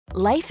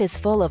Life is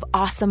full of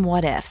awesome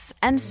what-ifs,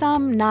 and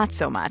some not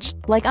so much,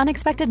 like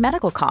unexpected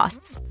medical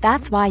costs.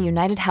 That's why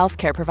United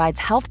Healthcare provides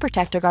Health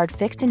Protector Guard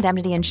fixed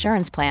indemnity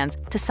insurance plans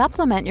to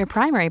supplement your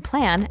primary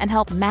plan and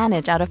help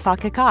manage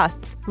out-of-pocket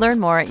costs. Learn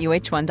more at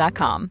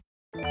uh1.com.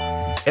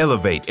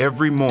 Elevate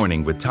every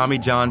morning with Tommy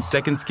John's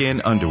Second Skin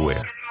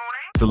underwear.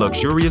 The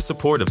luxurious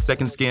support of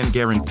Second Skin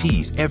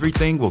guarantees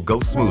everything will go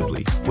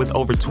smoothly. With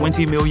over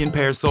 20 million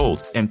pairs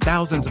sold and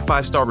thousands of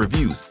 5-star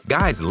reviews,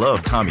 guys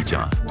love Tommy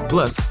John.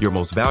 Plus, your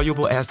most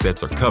valuable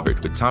assets are covered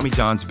with Tommy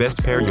John's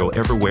best pair you'll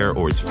ever wear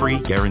or its free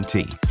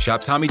guarantee.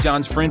 Shop Tommy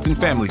John's Friends and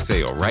Family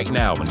Sale right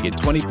now and get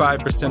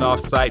 25%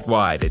 off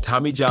site-wide at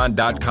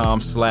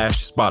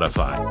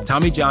TommyJohn.com/Spotify.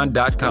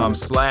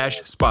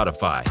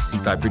 TommyJohn.com/Spotify. See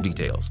site for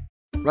details.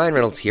 Ryan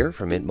Reynolds here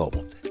from Mint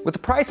Mobile. With the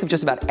price of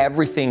just about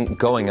everything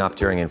going up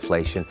during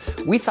inflation,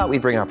 we thought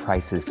we'd bring our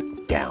prices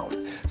down.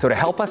 So to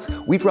help us,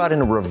 we brought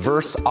in a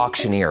reverse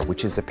auctioneer,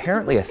 which is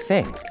apparently a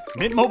thing.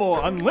 Mint Mobile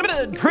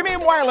Unlimited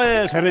Premium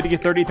Wireless. How to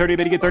get 30, 30,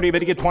 bit to get 30, bit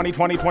to get 20,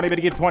 20, 20, bit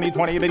to get 20,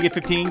 20, bit to get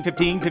 15,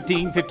 15,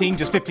 15, 15,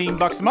 just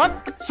 $15 a month?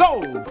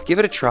 Sold! Give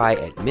it a try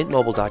at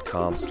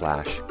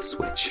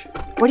mintmobile.com/switch.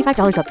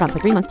 $45 up front for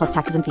 3 months plus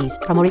taxes and fees.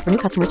 Promo rate for new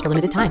customers for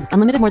limited time.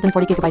 Unlimited more than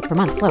 40 gigabytes per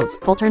month. Slows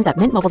full terms at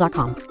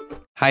mintmobile.com.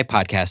 Hi,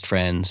 podcast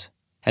friends.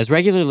 As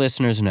regular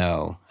listeners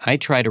know, I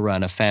try to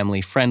run a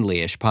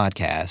family-friendly-ish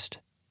podcast.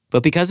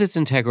 But because it's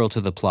integral to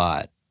the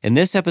plot, in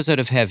this episode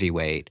of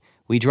Heavyweight,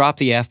 we drop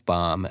the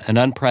F-bomb an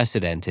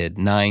unprecedented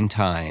 9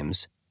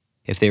 times.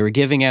 If they were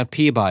giving out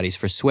Peabodys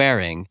for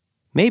swearing,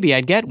 maybe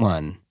I'd get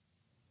one.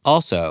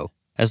 Also,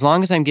 as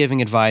long as I'm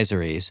giving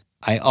advisories,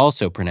 I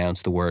also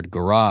pronounce the word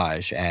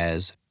garage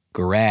as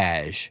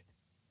garage.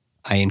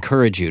 I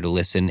encourage you to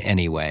listen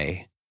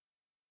anyway.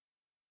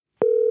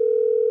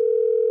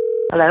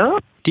 Hello?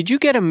 Did you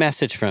get a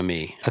message from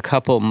me a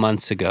couple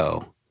months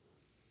ago?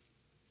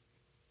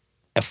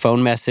 A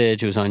phone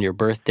message. It was on your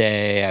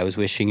birthday. I was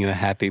wishing you a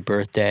happy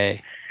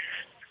birthday.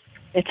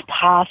 It's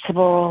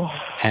possible.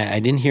 I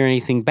didn't hear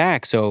anything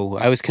back, so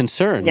I was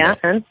concerned. Yeah.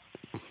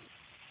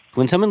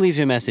 When someone leaves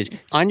you a message,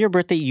 on your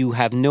birthday, you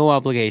have no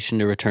obligation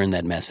to return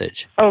that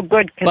message. Oh,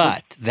 good.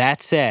 But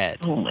that said,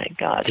 oh my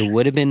God, it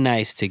would have been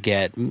nice to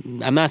get,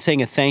 I'm not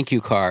saying a thank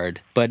you card,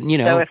 but you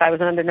know. So if I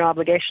was under no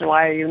obligation,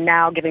 why are you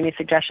now giving me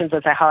suggestions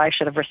as to how I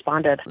should have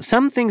responded?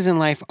 Some things in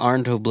life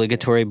aren't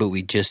obligatory, but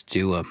we just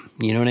do them.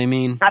 You know what I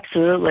mean?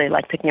 Absolutely.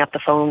 Like picking up the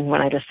phone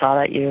when I just saw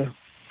that you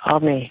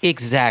called me.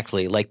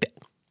 Exactly. Like,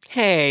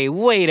 hey,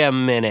 wait a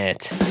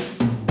minute.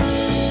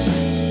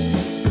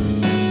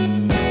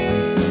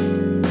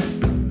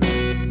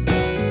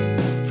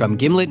 From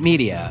Gimlet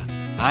Media,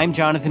 I'm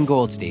Jonathan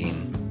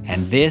Goldstein,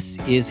 and this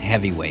is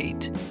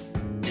Heavyweight.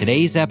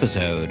 Today's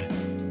episode,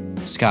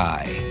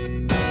 Skye.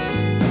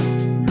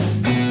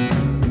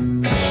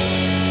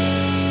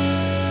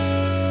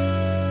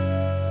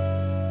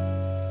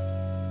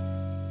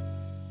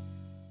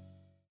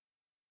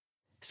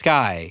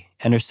 Skye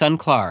and her son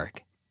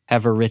Clark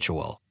have a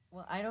ritual.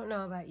 Well, I don't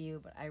know about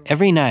you, but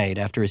every night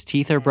after his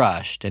teeth are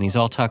brushed and he's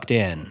all tucked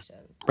in,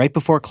 right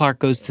before Clark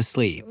goes to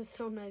sleep,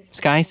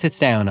 Skye sits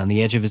down on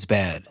the edge of his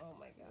bed,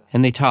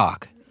 and they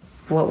talk.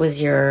 What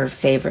was your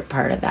favorite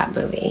part of that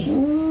movie?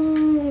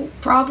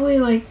 Probably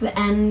like the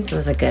end. It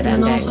was a good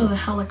ending. ending. And also the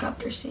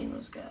helicopter scene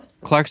was good.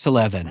 Clark's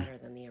 11,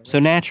 so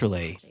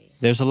naturally,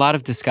 there's a lot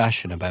of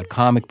discussion about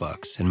comic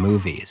books and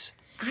movies.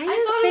 I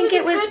thought think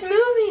it was a good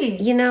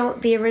movie. You know,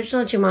 the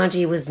original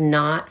Jumanji was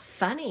not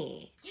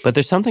funny. But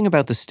there's something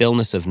about the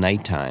stillness of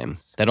nighttime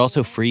that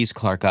also frees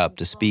Clark up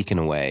to speak in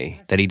a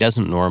way that he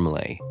doesn't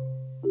normally.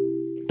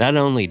 Not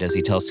only does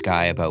he tell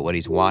Skye about what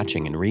he's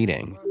watching and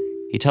reading,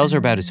 he tells her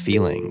about his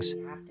feelings.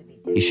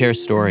 He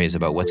shares stories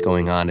about what's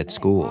going on at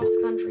school.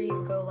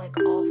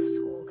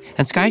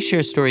 And Skye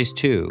shares stories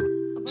too,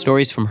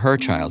 stories from her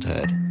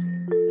childhood.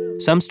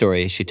 Some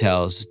stories she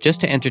tells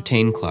just to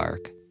entertain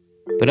Clark,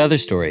 but other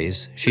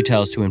stories she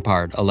tells to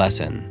impart a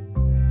lesson.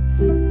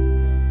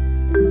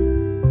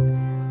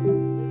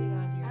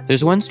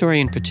 There's one story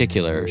in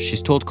particular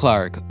she's told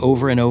Clark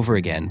over and over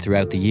again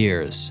throughout the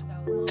years,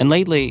 and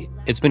lately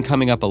it's been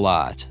coming up a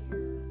lot.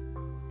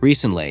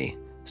 Recently,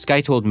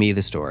 Skye told me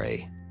the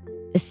story.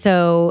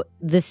 So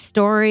the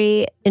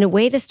story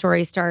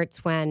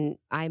starts when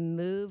I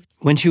moved.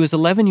 When she was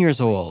 11 years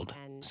old,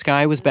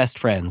 Skye was best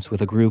friends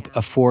with a group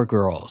of 4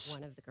 girls.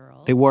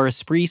 They wore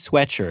Esprit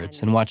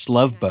sweatshirts and watched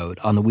Love Boat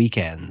on the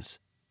weekends.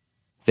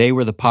 They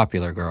were the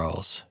popular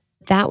girls.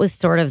 That was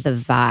sort of the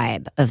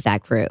vibe of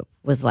that group,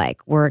 was like,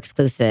 we're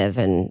exclusive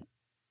and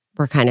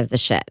we're kind of the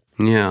shit.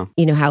 Yeah.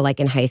 You know how like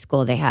in high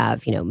school they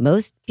have,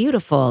 most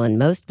beautiful and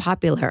most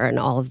popular and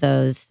all of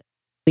those.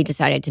 We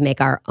decided to make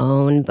our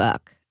own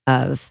book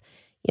of,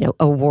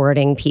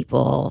 awarding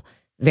people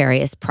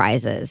various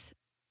prizes.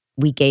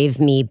 We gave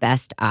me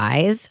best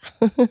eyes.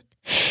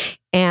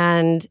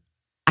 And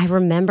I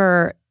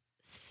remember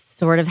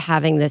sort of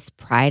having this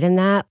pride in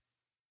that.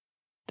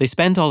 They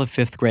spent all of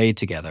 5th grade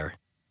together.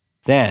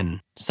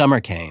 Then, summer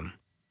came,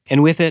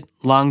 and with it,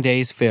 long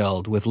days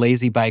filled with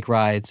lazy bike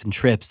rides and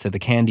trips to the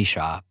candy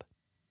shop.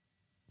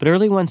 But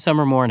early one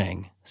summer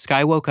morning,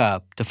 Skye woke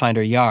up to find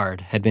her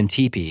yard had been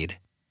teepeed,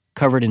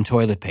 covered in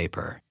toilet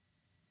paper.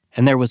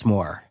 And there was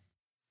more.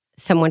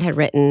 Someone had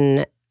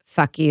written,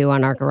 "fuck you,"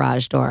 on our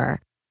garage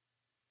door.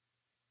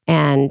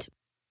 And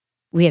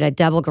we had a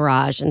double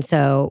garage, and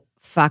so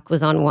fuck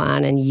was on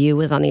one and you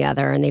was on the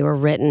other, and they were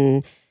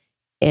written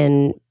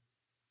in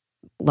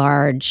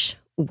large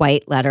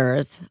white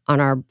letters on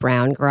our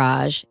brown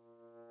garage.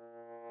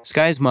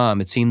 Skye's mom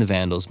had seen the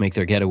vandals make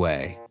their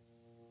getaway.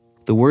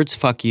 The words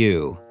 "fuck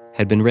you"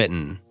 had been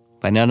written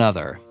by none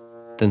other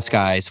than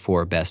Skye's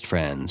 4 best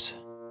friends.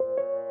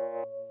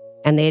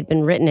 And they had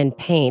been written in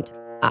paint.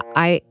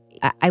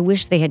 I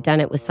wish they had done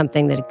it with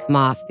something that had come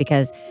off,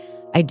 because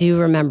I do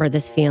remember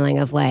this feeling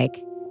of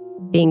like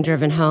being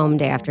driven home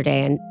day after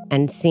day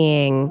and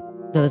seeing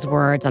those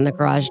words on the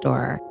garage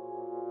door.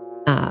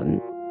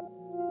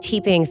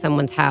 Teeping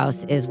someone's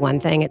house is one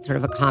thing. It's sort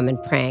of a common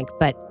prank.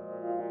 But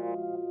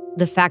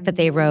the fact that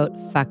they wrote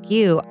 "fuck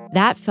you,"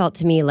 that felt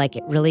to me like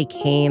it really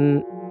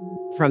came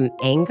from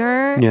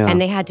anger. Yeah.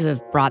 And they had to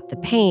have brought the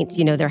paint.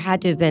 There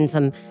had to have been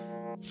some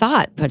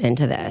thought put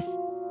into this.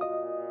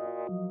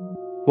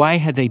 Why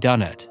had they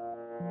done it?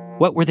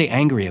 What were they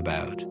angry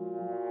about?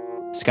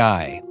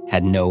 Skye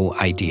had no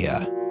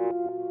idea.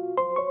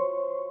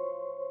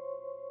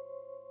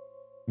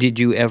 Did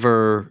you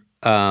ever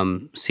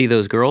see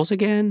those girls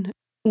again?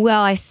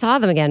 Well, I saw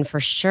them again for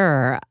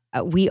sure.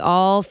 We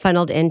all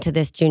funneled into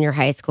this junior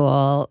high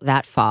school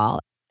that fall.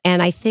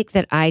 And I think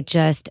that I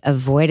just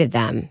avoided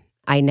them.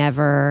 I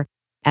never,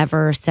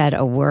 ever said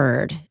a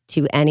word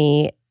to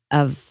any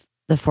of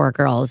the 4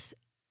 girls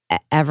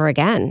ever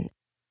again.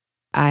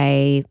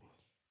 I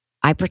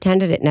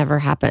pretended it never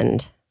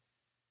happened.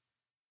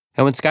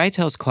 And when Skye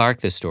tells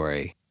Clark this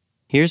story,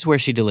 here's where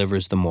she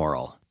delivers the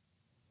moral.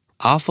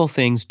 Awful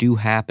things do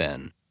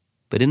happen,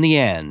 but in the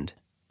end,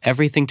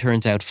 everything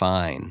turns out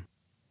fine.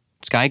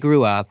 Skye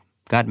grew up,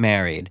 got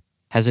married,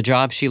 has a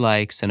job she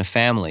likes and a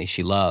family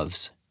she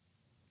loves.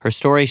 Her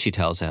story, she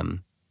tells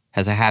him,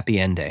 has a happy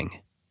ending.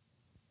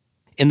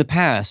 In the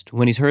past,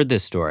 when he's heard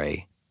this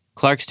story,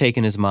 Clark's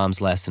taken his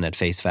mom's lesson at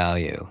face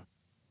value.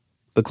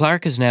 But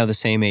Clark is now the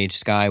same age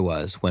Skye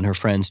was when her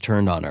friends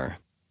turned on her.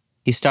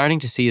 He's starting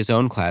to see his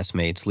own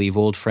classmates leave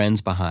old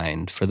friends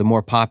behind for the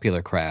more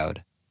popular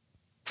crowd.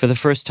 For the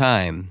first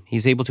time,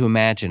 he's able to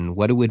imagine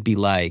what it would be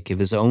like if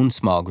his own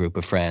small group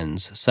of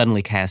friends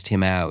suddenly cast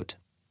him out,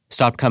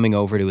 stopped coming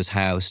over to his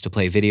house to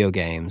play video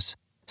games,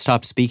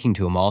 stopped speaking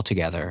to him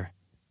altogether.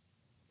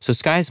 So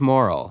Skye's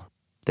moral,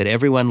 that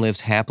everyone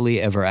lives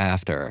happily ever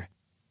after,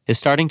 is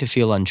starting to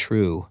feel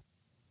untrue.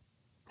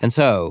 And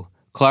so,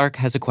 Clark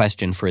has a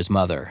question for his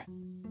mother.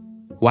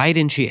 Why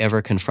didn't she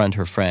ever confront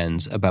her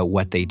friends about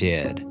what they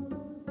did?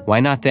 Why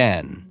not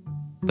then?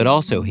 But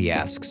also, he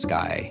asks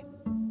Skye,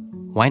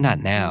 why not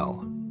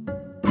now?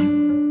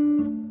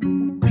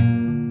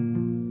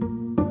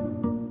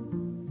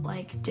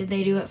 Like, did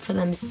they do it for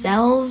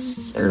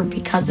themselves or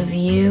because of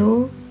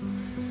you?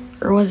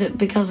 Or was it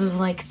because of,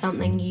 like,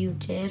 something you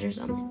did or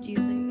something? Do you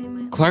think they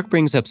might... Clark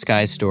brings up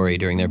Skye's story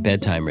during their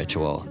bedtime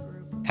ritual,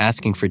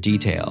 asking for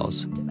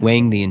details,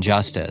 weighing the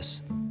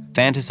injustice,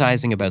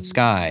 fantasizing about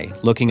Skye,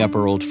 looking up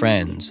her old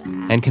friends,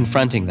 and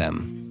confronting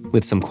them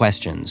with some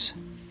questions.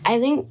 I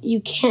think you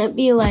can't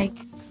be, like,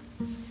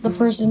 the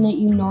person that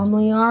you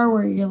normally are,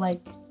 where you're, like,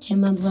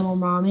 timid little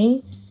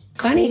mommy.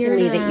 Funny to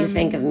me that you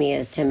think of me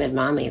as timid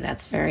mommy.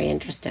 That's very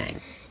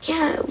interesting.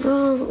 Yeah,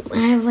 well,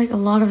 I have, like, a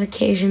lot of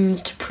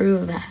occasions to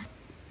prove that.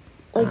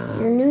 Like,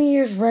 your New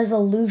Year's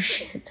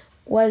resolution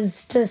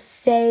was to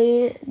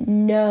say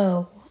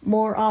no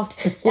more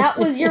often. That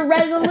was your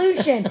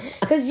resolution,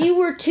 because you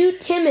were too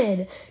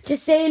timid to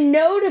say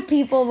no to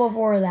people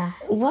before that.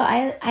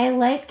 Well, I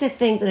like to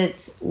think that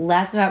it's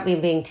less about me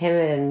being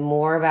timid and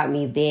more about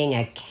me being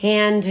a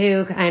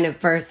can-do kind of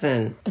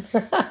person.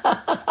 There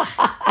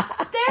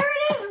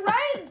it is,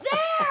 right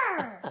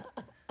there!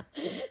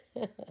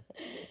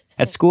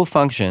 At school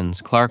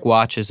functions, Clark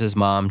watches his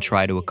mom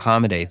try to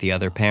accommodate the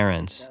other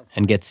parents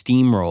and get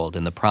steamrolled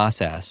in the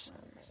process.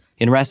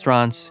 In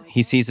restaurants,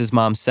 he sees his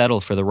mom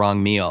settle for the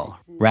wrong meal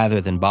rather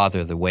than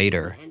bother the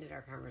waiter.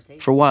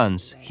 For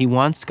once, he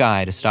wants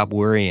Skye to stop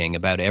worrying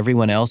about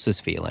everyone else's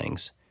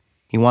feelings.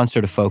 He wants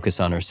her to focus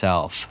on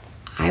herself.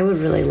 I would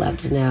really love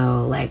to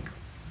know, like,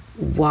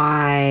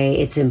 why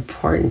it's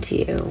important to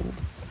you.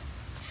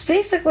 It's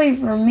basically,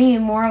 for me,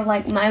 more of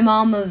like my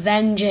mom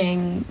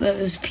avenging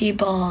those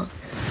people.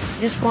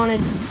 Just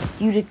wanted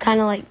you to kind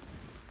of like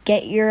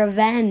get your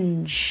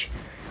revenge.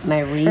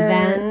 My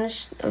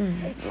revenge?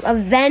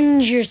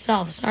 Avenge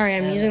yourself. Sorry,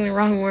 I'm using the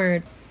wrong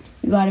word.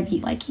 You gotta be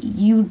like,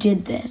 you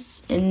did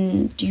this,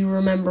 and do you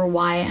remember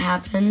why it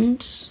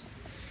happened?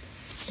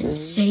 And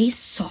say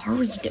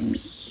sorry to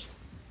me.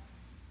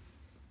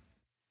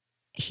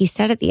 He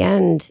said at the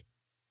end,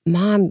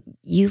 Mom,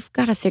 you've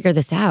got to figure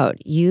this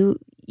out.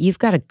 You've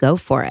got to go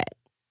for it.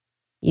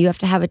 You have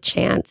to have a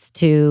chance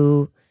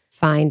to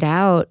find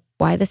out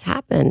why this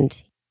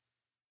happened.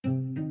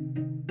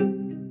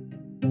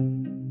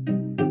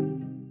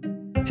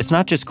 It's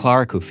not just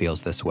Clark who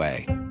feels this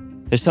way.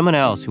 There's someone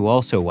else who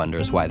also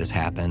wonders why this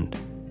happened.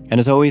 and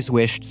has always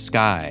wished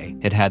Skye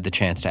had had the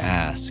chance to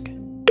ask.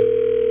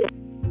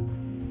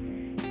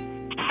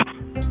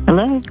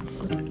 Hello?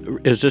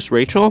 Is this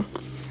Rachel?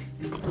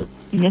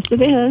 Yes,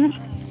 it is.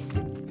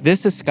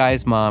 This is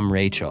Skye's mom,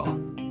 Rachel,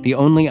 the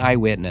only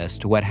eyewitness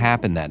to what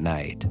happened that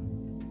night.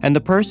 And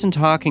the person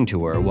talking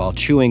to her while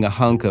chewing a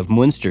hunk of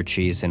Munster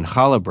cheese and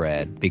challah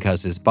bread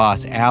because his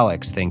boss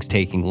Alex thinks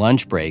taking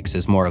lunch breaks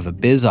is more of a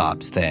biz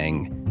ops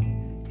thing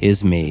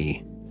is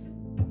me.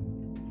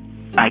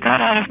 I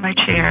got out of my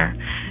chair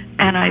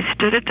and I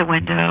stood at the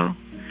window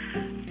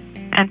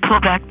and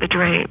pulled back the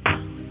drape,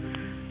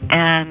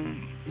 and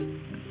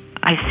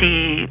I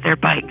see their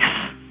bikes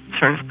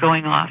sort of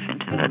going off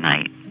into the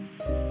night.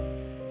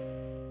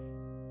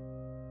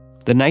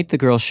 The night the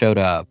girl showed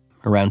up,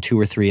 around 2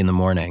 or 3 in the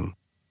morning,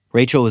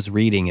 Rachel was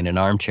reading in an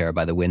armchair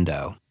by the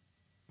window.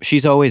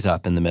 She's always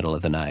up in the middle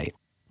of the night.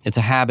 It's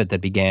a habit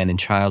that began in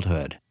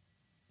childhood.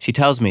 She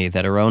tells me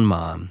that her own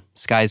mom,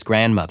 Skye's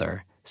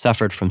grandmother,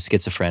 suffered from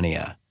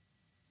schizophrenia.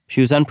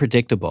 She was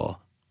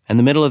unpredictable, and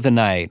the middle of the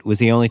night was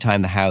the only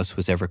time the house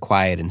was ever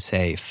quiet and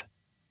safe.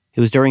 It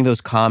was during those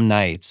calm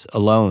nights,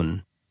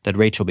 alone, that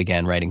Rachel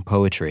began writing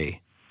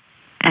poetry.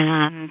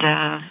 And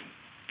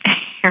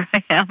here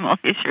I am all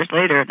these years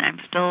later, and I'm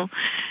still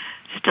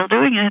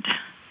doing it.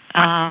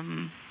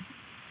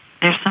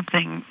 There's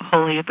something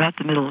holy about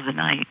the middle of the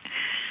night.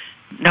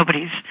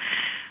 Nobody's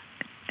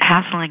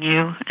hassling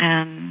you,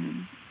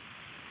 and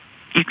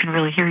you can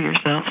really hear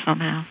yourself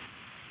somehow.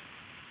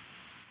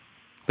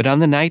 But on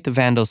the night the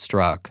vandals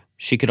struck,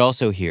 she could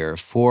also hear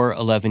 4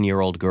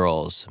 11-year-old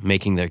girls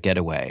making their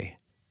getaway.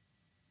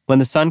 When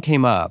the sun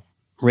came up,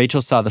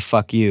 Rachel saw the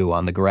 "fuck you"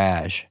 on the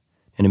garage,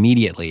 and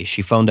immediately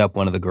she phoned up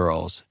one of the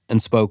girls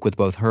and spoke with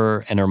both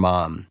her and her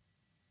mom.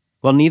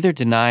 While neither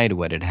denied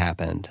what had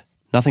happened,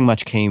 nothing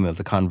much came of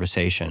the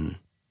conversation.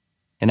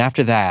 And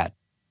after that,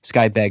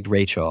 Skye begged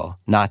Rachel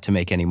not to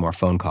make any more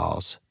phone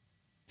calls.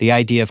 The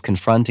idea of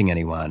confronting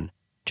anyone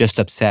just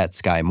upset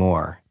Skye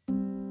more.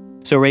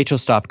 So Rachel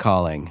stopped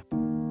calling,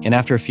 and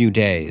after a few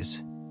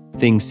days,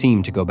 things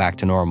seemed to go back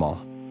to normal.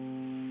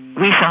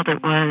 We felt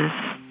it was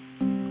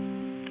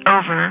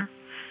over,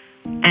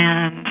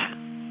 and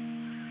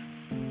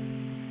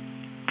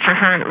for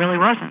her it really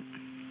wasn't.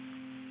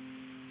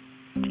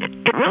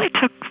 It really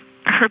took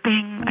her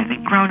being, I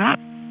think, grown up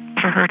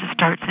for her to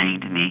start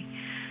saying to me,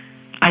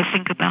 I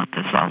think about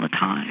this all the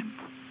time.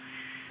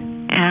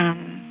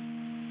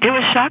 And it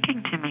was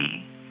shocking to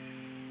me.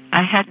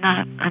 I had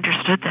not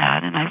understood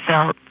that, and I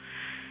felt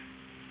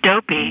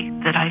dopey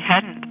that I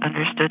hadn't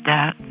understood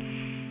that,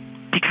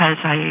 because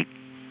I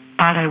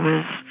thought I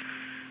was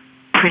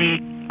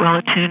pretty well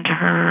attuned to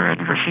her and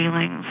her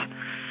feelings.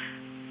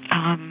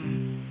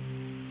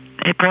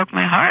 It broke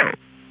my heart.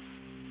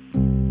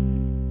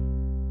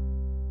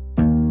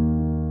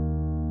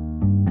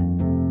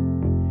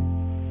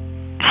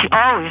 She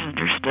always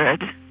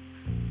understood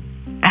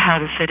how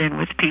to fit in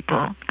with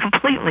people,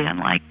 completely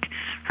unlike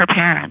her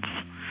parents.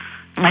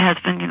 My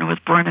husband, was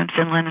born in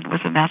Finland and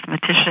was a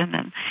mathematician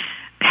and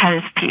had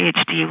his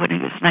PhD when he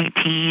was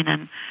 19,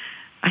 and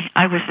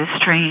I was this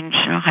strange,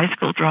 high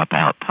school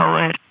dropout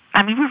poet.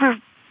 I mean, we were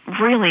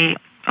really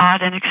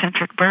odd and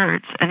eccentric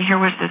birds, and here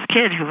was this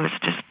kid who was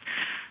just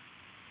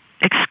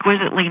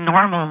exquisitely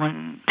normal,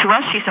 and to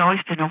us she's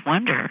always been a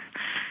wonder.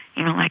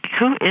 Like,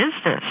 who is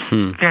this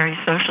very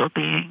social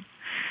being?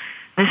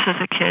 This was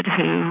a kid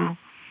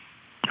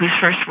whose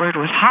first word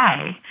was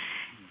hi,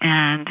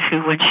 and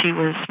who, when she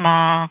was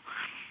small,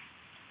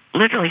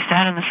 literally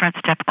sat on the front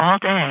step all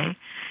day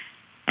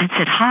and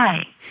said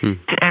hi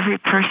to every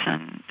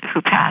person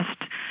who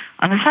passed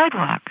on the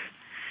sidewalk.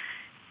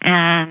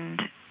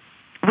 And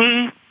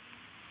we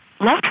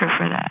loved her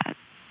for that.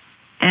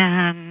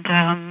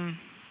 And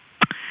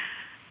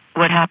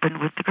what happened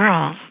with the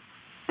girls,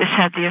 this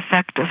had the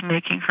effect of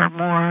making her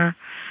more,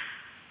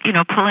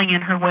 pulling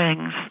in her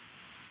wings.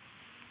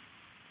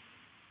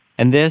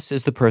 And this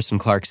is the person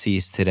Clark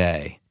sees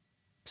today.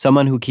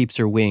 Someone who keeps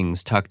her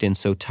wings tucked in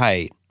so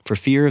tight for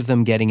fear of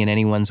them getting in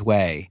anyone's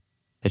way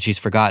that she's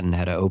forgotten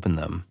how to open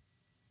them.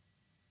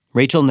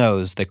 Rachel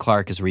knows that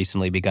Clark has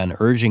recently begun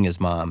urging his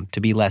mom to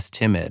be less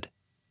timid,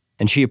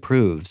 and she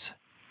approves.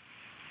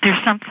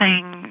 There's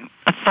something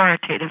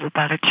authoritative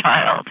about a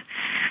child.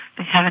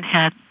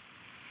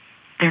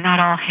 They're not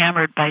all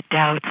hammered by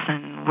doubts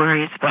and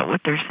worries about what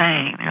they're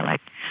saying. They're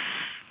like,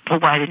 well,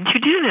 why didn't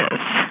you do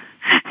this?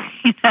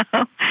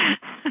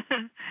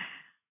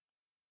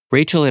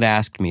 Rachel had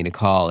asked me to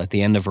call at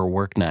the end of her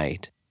work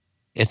night.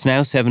 It's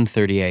now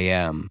 7:30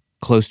 a.m.,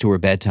 close to her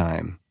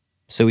bedtime,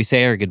 so we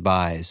say our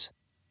goodbyes.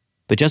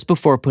 But just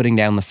before putting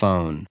down the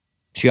phone,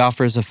 she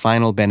offers a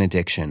final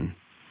benediction.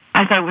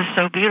 I thought it was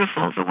so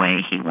beautiful the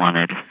way he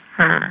wanted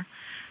her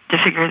to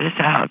figure this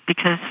out,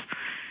 because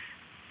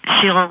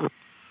she'll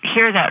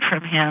hear that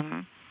from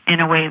him in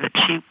a way that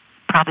she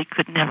probably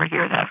could never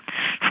hear that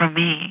from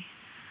me.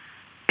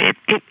 It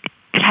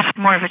has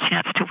more of a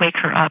chance to wake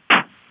her up.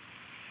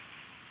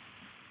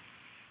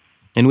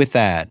 And with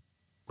that,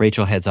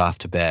 Rachel heads off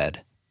to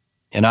bed,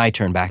 and I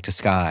turn back to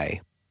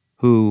Skye,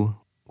 who,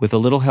 with a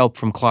little help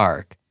from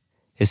Clark,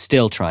 is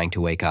still trying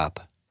to wake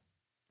up.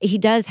 He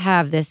does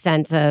have this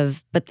sense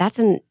of, but that's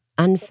an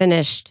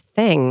unfinished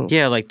thing.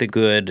 Yeah, like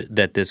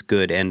this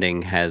good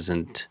ending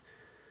hasn't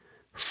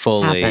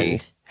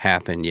fully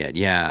happened yet.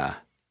 Yeah.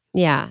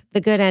 Yeah, the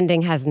good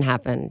ending hasn't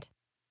happened.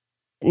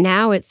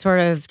 Now it's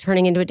sort of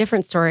turning into a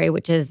different story,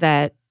 which is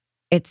that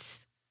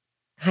it's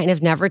kind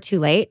of never too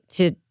late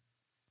to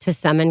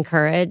summon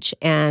courage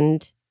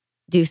and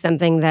do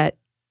something that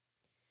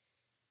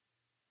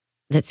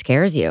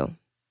scares you.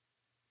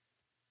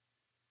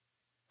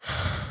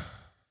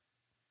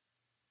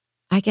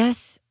 I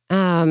guess,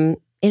 in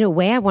a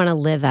way, I want to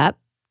live up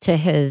to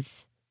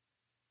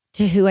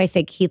who I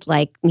think he'd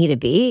like me to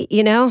be.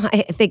 You know,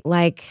 I think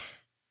like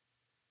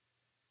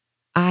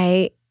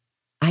I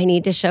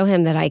need to show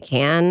him that I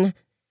can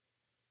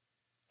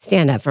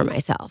stand up for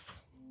myself.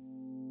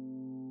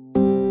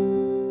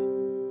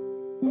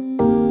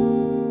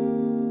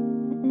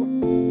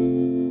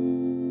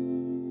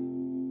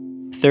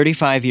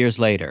 "35 years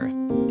later,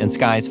 and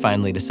Skye's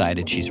finally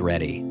decided she's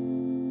ready.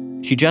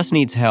 She just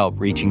needs help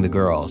reaching the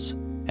girls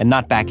and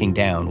not backing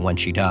down when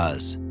she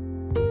does."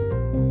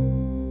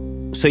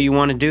 So you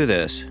want to do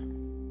this?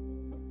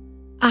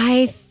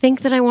 I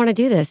think that I want to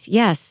do this.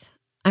 Yes,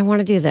 I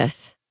want to do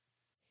this.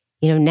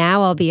 You know,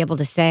 now I'll be able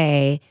to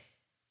say,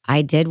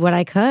 I did what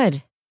I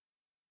could.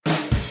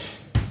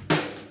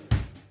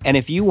 And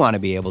if you want to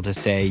be able to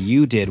say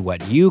you did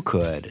what you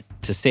could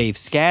to save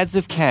scads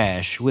of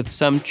cash with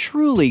some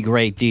truly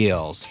great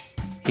deals,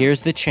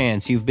 here's the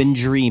chance you've been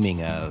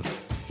dreaming of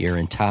your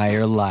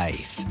entire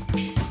life.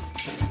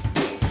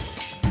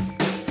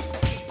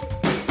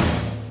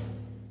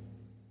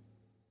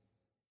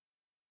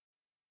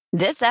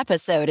 This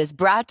episode is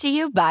brought to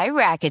you by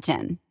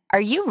Rakuten.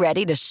 Are you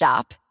ready to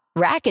shop?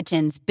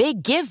 Rakuten's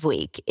Big Give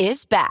Week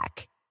is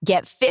back.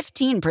 Get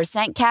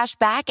 15% cash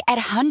back at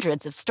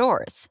hundreds of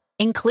stores,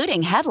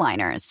 including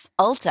headliners,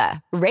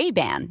 Ulta,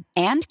 Ray-Ban,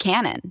 and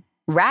Canon.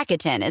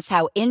 Rakuten is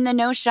how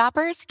in-the-know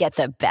shoppers get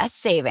the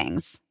best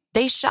savings.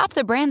 They shop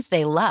the brands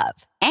they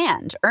love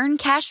and earn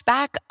cash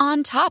back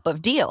on top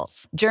of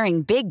deals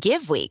during Big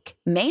Give Week,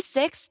 May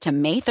 6th to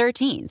May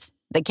 13th.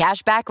 The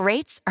cashback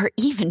rates are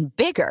even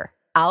bigger.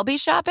 I'll be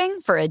shopping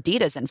for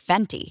Adidas and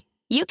Fenty.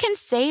 You can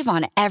save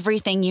on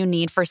everything you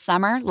need for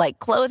summer, like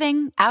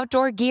clothing,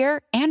 outdoor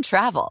gear, and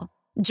travel.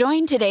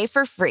 Join today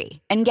for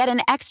free and get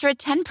an extra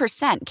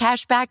 10%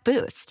 cashback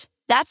boost.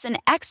 That's an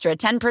extra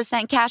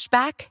 10% cash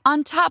back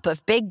on top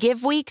of Big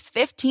Give Week's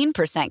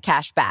 15%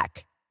 cash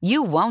back.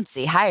 You won't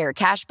see higher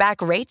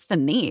cashback rates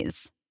than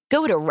these.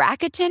 Go to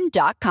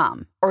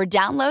Rakuten.com or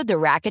download the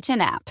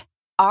Rakuten app.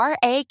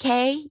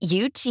 Rakuten.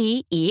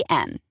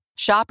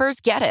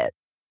 Shoppers get it.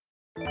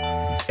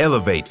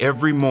 Elevate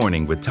every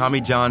morning with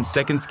Tommy John's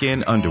Second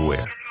Skin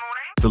underwear.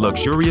 The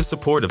luxurious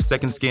support of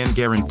Second Skin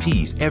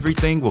guarantees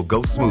everything will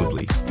go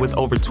smoothly. With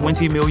over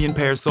 20 million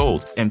pairs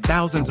sold and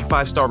thousands of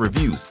 5-star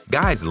reviews,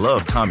 guys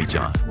love Tommy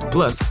John.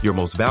 Plus, your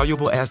most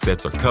valuable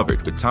assets are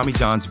covered with Tommy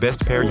John's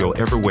best pair you'll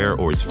ever wear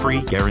or its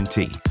free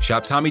guarantee.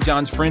 Shop Tommy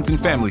John's Friends and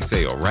Family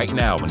Sale right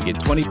now and get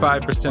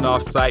 25%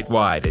 off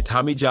site-wide at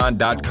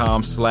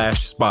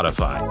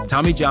TommyJohn.com/Spotify.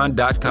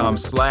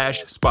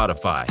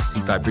 TommyJohn.com/Spotify.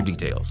 See site for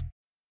details.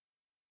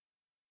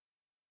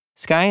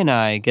 Skye and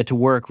I get to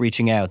work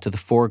reaching out to the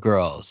 4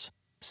 girls,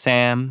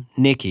 Sam,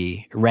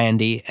 Nikki,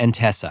 Randy, and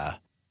Tessa.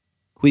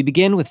 We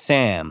begin with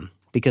Sam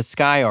because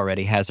Skye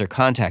already has her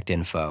contact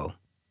info.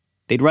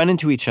 They'd run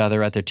into each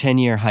other at their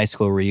 10-year high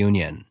school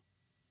reunion.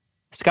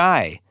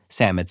 "Skye,"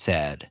 Sam had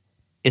said,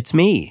 "it's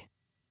me."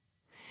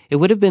 It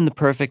would have been the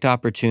perfect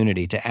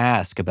opportunity to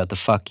ask about the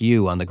 "fuck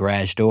you" on the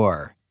garage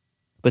door,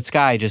 but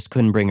Skye just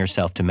couldn't bring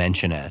herself to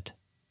mention it.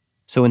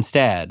 So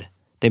instead,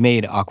 they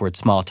made awkward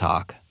small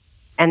talk.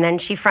 And then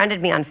she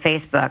friended me on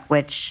Facebook,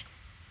 which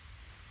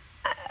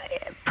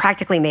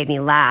practically made me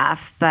laugh.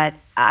 But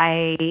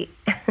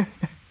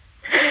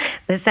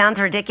this sounds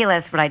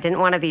ridiculous, but I didn't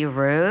want to be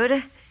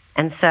rude.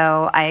 And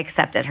so I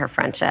accepted her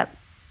friendship.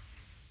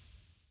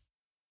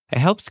 I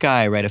helped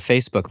Skye write a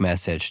Facebook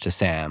message to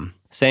Sam,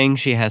 saying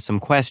she has some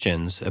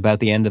questions about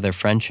the end of their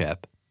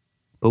friendship.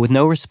 But with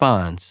no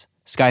response,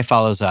 Skye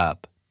follows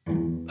up,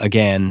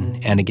 again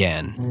and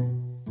again.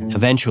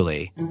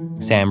 Eventually,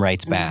 Sam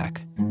writes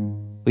back.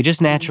 "We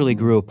just naturally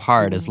grew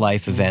apart as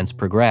life events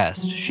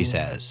progressed," she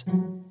says.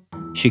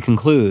 She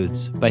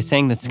concludes by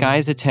saying that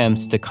Skye's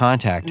attempts to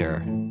contact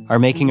her are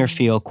making her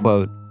feel,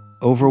 quote,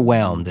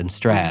 overwhelmed and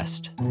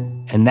stressed,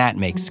 and that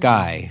makes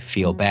Skye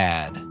feel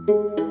bad.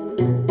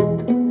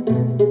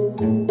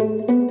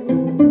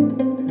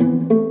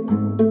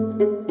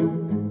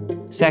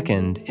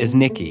 Second is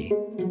Nikki,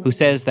 who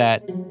says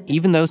that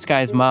even though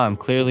Skye's mom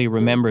clearly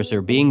remembers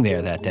her being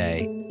there that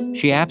day,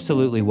 she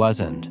absolutely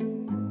wasn't.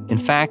 In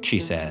fact, she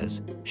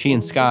says, she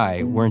and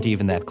Skye weren't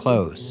even that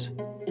close.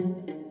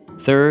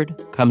 Third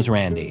comes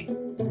Randy.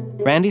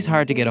 Randy's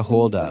hard to get a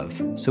hold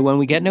of, so when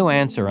we get no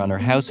answer on her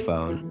house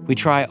phone, we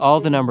try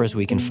all the numbers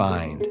we can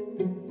find.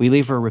 We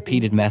leave her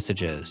repeated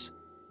messages,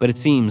 but it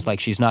seems like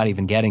she's not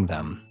even getting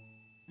them.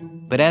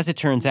 But as it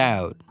turns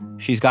out,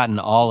 she's gotten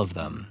all of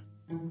them.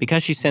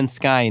 because she sent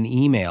Skye an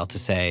email to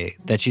say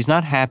that she's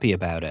not happy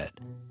about it.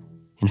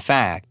 In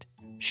fact,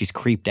 she's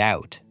creeped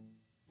out.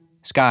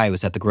 Skye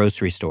was at the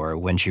grocery store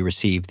when she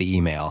received the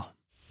email.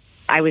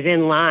 I was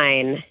in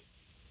line,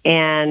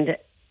 and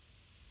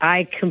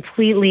I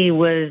completely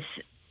was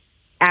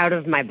out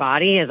of my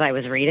body as I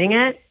was reading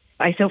it.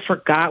 I so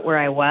forgot where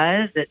I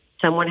was that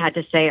someone had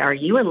to say, "Are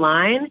you in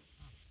line?"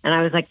 And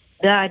I was like,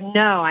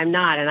 "No, I'm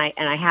not." And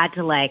I had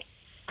to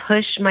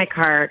push my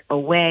cart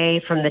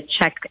away from the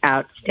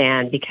checkout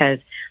stand because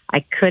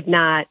I could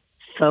not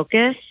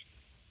focus.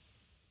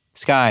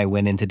 Skye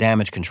went into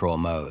damage control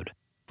mode,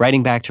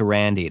 writing back to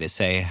Randy to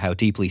say how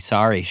deeply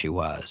sorry she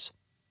was.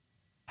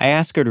 I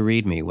asked her to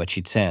read me what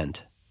she'd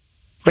sent.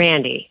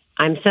 "Randy,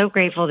 I'm so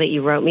grateful that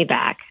you wrote me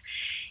back.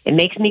 It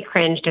makes me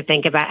cringe to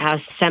think about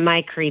how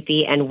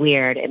semi-creepy and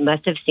weird it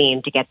must have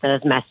seemed to get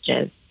those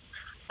messages.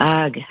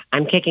 Ugh,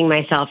 I'm kicking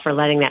myself for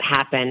letting that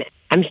happen.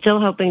 I'm still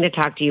hoping to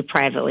talk to you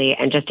privately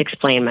and just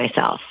explain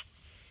myself.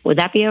 Would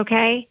that be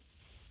okay?"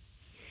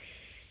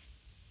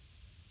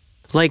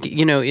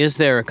 Is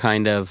there a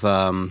kind of,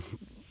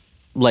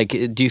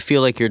 do you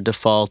feel like your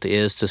default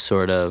is to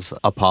sort of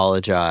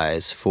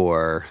apologize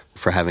for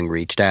having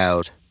reached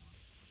out?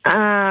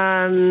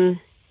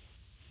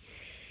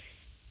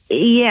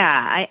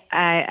 Yeah,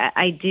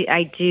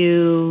 I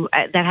do.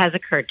 That has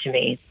occurred to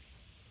me.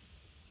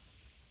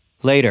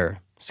 Later,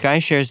 Skye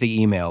shares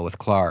the email with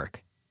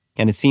Clark,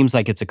 and it seems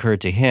like it's occurred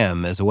to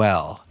him as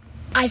well.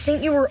 I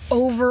think you were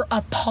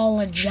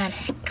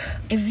over-apologetic.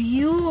 If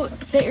you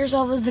set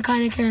yourself as the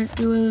kind of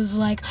character who is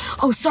like,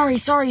 "Oh, sorry,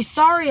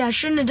 I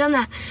shouldn't have done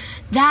that,"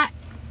 that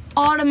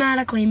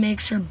automatically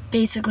makes her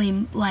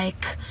basically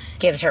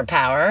Gives her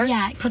power?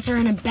 Yeah, it puts her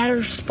in a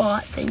better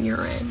spot than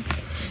you're in.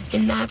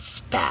 And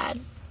that's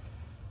bad.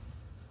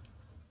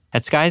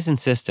 At Skye's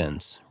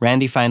insistence,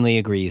 Randy finally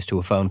agrees to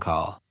a phone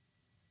call.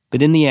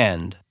 But in the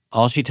end,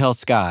 all she tells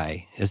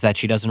Skye is that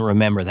she doesn't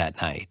remember that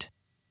night.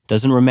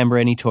 Doesn't remember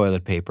any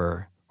toilet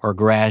paper or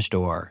garage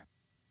door.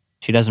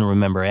 She doesn't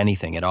remember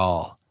anything at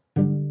all.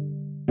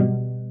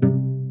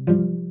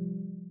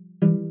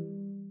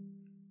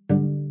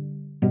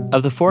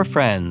 Of the 4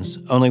 friends,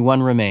 only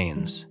one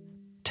remains,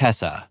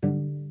 Tessa,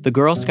 the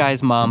girl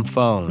Skye's mom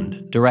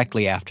phoned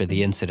directly after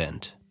the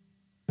incident.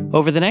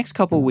 Over the next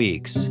couple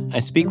weeks, I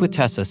speak with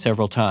Tessa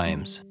several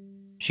times.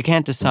 She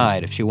can't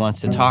decide if she wants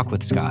to talk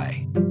with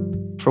Skye.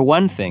 For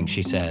one thing,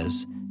 she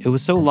says, it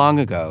was so long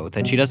ago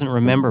that she doesn't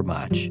remember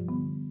much,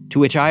 to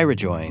which I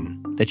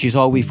rejoin that she's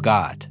all we've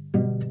got.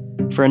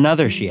 For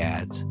another, she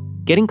adds,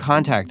 getting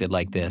contacted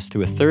like this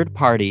through a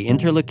third-party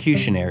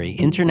interlocutionary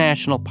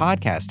international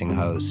podcasting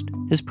host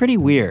is pretty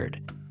weird,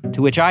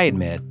 to which I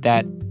admit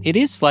that it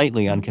is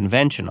slightly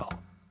unconventional.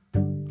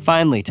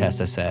 Finally,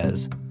 Tessa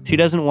says, she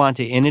doesn't want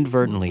to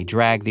inadvertently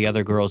drag the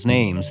other girls'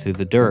 names through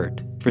the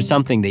dirt for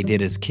something they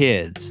did as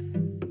kids,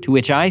 to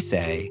which I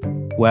say,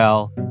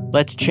 well,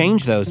 let's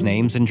change those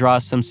names and draw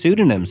some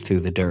pseudonyms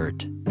through the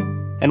dirt.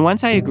 And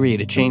once I agree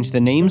to change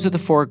the names of the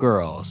 4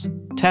 girls,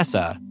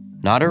 Tessa,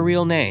 not her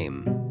real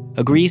name,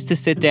 agrees to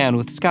sit down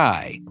with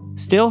Skye,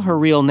 still her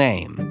real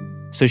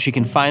name, so she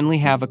can finally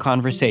have a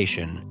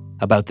conversation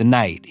about the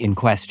night in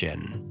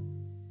question.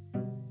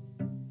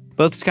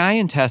 Both Skye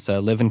and Tessa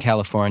live in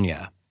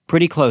California,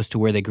 pretty close to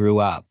where they grew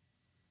up.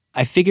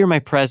 I figure my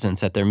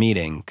presence at their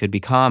meeting could be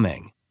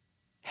calming,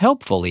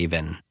 helpful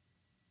even.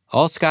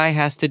 All Skye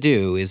has to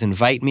do is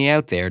invite me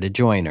out there to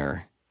join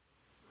her.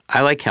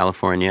 I like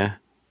California.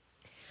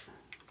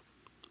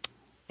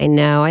 I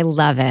know, I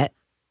love it.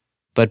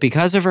 But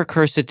because of her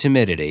cursed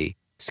timidity,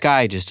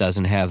 Skye just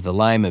doesn't have the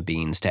lima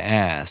beans to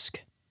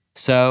ask.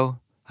 So,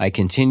 I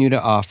continue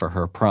to offer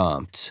her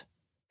prompts.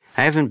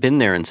 I haven't been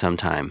there in some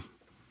time.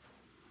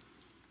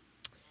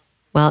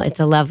 Well, it's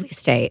a lovely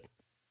state.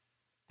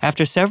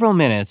 After several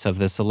minutes of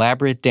this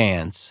elaborate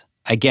dance,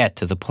 I get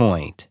to the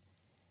point.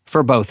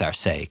 For both our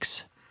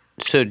sakes.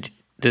 So, do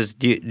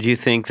you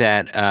think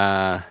that,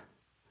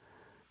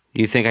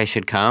 do you think I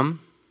should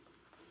come?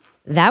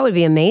 That would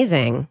be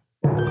amazing.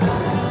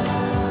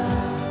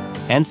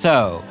 And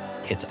so,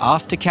 it's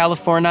off to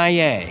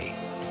California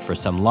for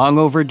some long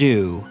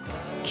overdue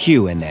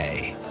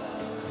Q&A.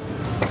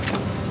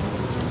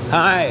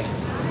 Hi.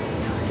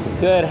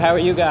 Good, how are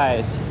you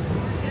guys?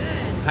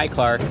 Hi,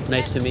 Clark.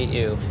 Nice to meet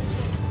you.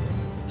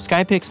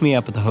 Skye picks me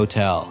up at the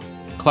hotel.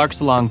 Clark's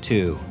along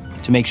too,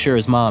 to make sure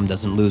his mom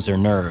doesn't lose her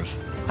nerve.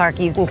 Clark,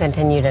 you can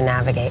continue to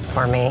navigate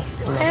for me.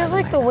 I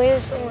like the way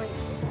of someone.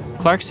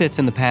 Clark sits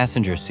in the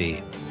passenger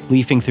seat,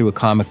 leafing through a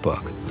comic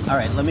book. All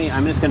right,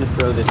 I'm just going to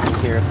throw this in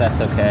here if that's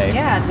okay.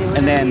 Yeah, do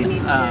whatever you need to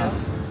do.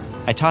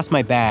 I toss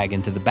my bag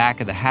into the back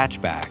of the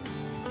hatchback,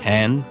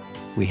 and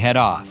we head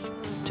off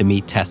to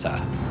meet Tessa.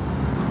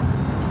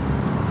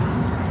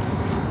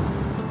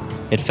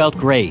 It felt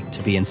great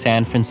to be in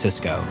San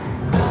Francisco.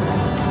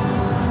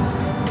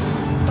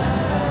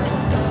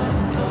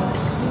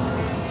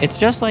 It's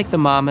just like the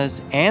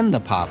mamas and the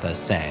papas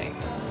sang.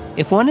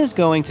 If one is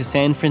going to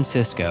San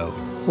Francisco,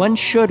 one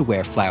should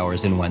wear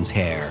flowers in one's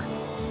hair.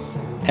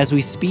 As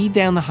we speed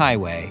down the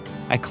highway,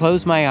 I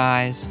close my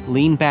eyes,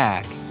 lean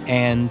back,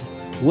 and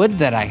Would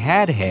that I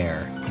had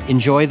hair.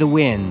 Enjoy the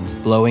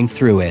wind blowing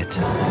through it.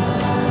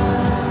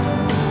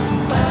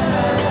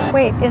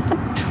 Wait, is the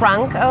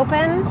trunk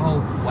open? Oh,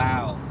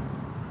 wow.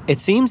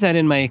 It seems that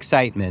in my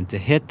excitement to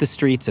hit the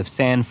streets of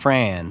San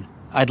Fran,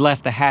 I'd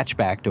left the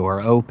hatchback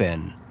door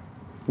open,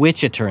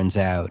 which, it turns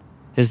out,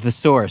 is the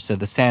source of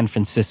the San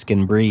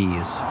Franciscan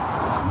breeze.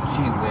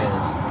 Gee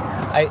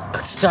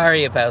whiz.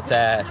 Sorry about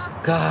that.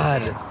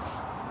 God.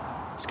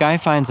 Skye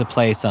finds a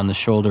place on the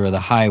shoulder of the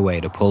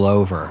highway to pull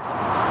over.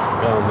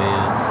 Oh,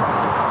 man.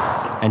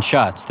 And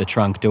shuts the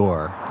trunk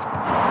door.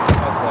 Oh,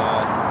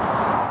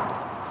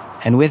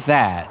 God. And with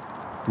that,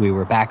 we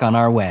were back on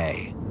our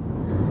way.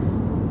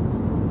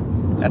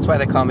 That's why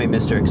they call me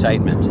Mr.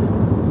 Excitement.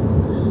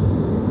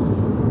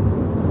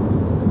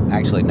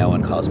 Actually, no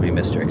one calls me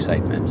Mr.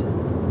 Excitement.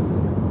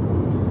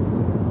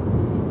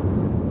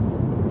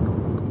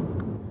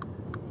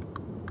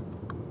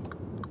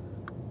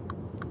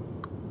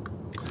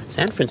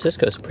 San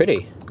Francisco's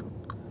pretty.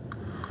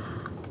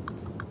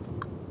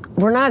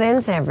 We're not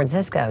in San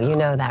Francisco. You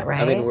know that,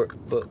 right? I mean,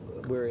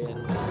 we're in...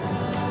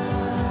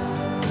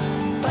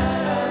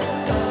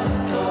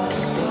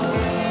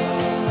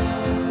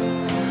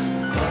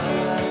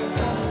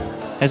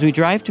 As we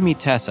drive to meet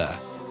Tessa,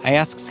 I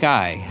ask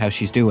Skye how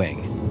she's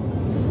doing.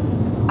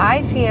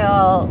 I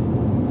feel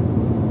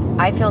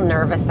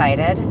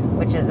nervous-sighted,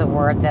 which is a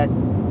word that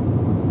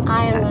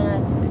I am gonna...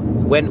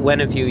 When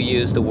have you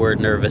used the word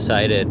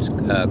nervous-sighted,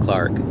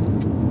 Clark?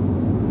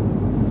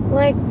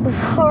 Like,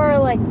 before,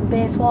 like,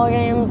 baseball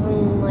games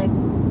and, like,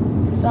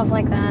 stuff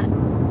like that. I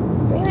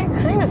mean, I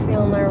kind of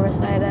feel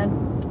nervous-sighted.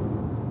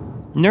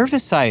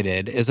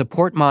 Nervous-sighted is a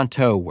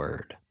portmanteau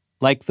word,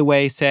 like the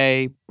way,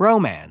 say,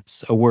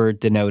 bromance, a word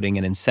denoting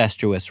an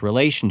incestuous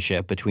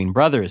relationship between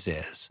brothers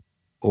is,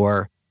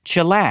 or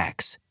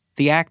chillax,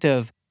 the act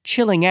of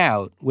chilling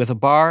out with a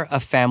bar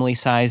of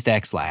family-sized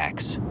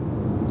X-Lax.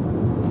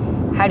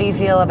 How do you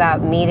feel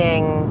about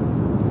meeting...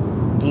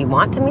 Do you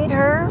want to meet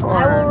her? Or?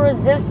 I will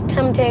resist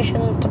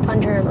temptations to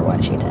punch her for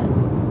what she did.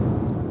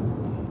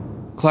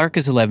 Clark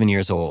is 11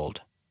 years old.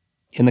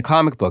 In the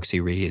comic books he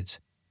reads,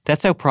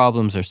 that's how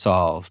problems are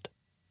solved,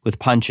 with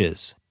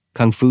punches,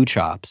 kung fu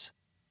chops.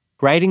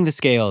 Riding the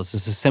scales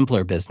is a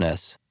simpler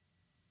business.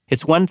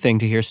 It's one thing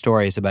to hear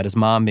stories about his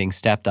mom being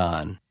stepped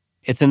on.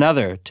 It's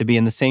another to be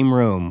in the same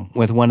room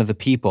with one of the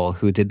people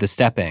who did the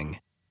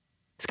stepping.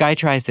 Skye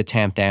tries to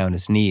tamp down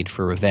his need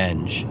for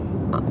revenge.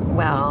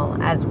 Well,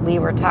 as we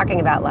were talking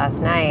about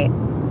last night,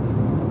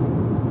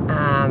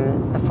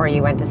 before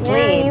you went to sleep...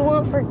 Yeah, you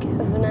want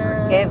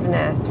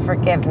forgiveness.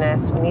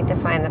 Forgiveness. We need to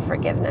find the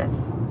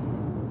forgiveness.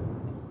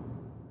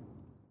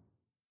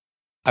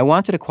 I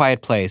wanted a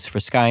quiet place for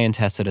Skye and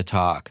Tessa to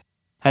talk,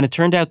 and it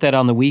turned out that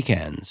on the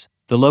weekends,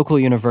 the local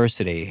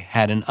university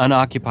had an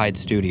unoccupied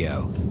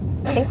studio.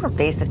 I think we're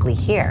basically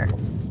here.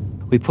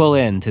 We pull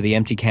into the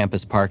empty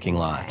campus parking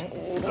lot.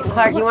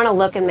 Clark, you want to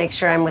look and make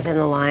sure I'm within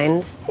the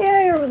lines?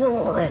 Yeah, you're within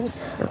the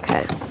lines.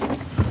 Okay.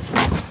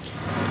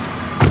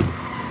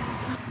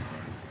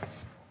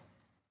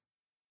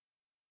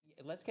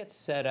 Let's get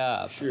set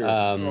up. Sure.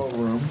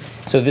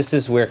 So this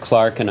is where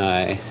Clark and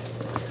I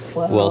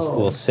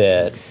will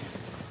sit.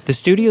 The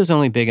studio's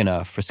only big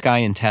enough for Skye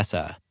and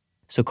Tessa,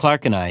 so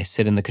Clark and I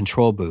sit in the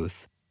control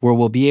booth, where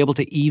we'll be able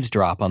to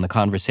eavesdrop on the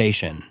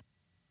conversation.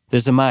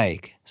 There's a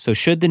mic, so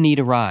should the need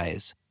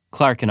arise,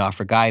 Clark can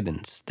offer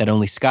guidance that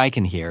only Skye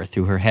can hear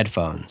through her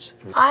headphones.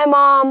 Hi,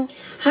 Mom.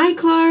 Hi,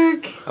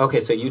 Clark. Okay,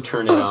 so you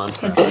turn it on.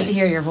 It's good to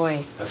hear your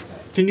voice. Okay.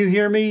 Can you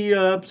hear me,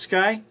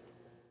 Skye?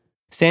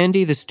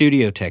 Sandy, the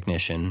studio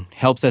technician,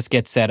 helps us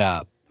get set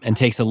up and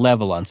takes a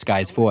level on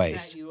Skye's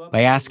voice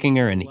by asking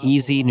her an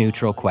easy,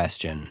 neutral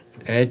question.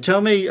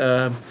 Tell me,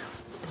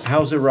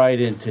 how's the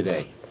ride in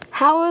today?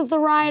 How was the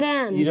ride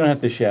in? You don't have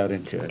to shout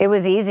into it. It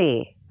was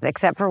easy,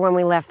 except for when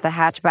we left the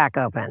hatchback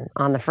open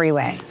on the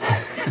freeway.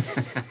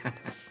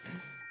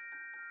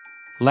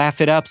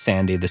 Laugh it up,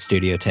 Sandy, the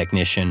studio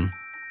technician.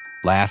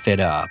 Laugh it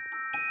up.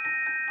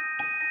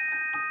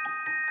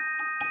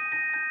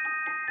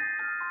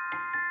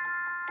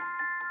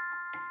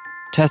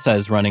 Tessa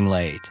is running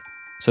late,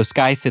 so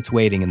Skye sits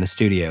waiting in the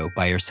studio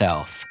by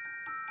herself.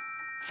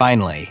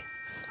 Finally...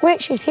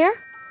 Wait, she's here?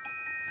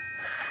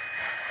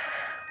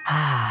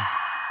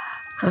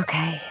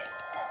 Okay.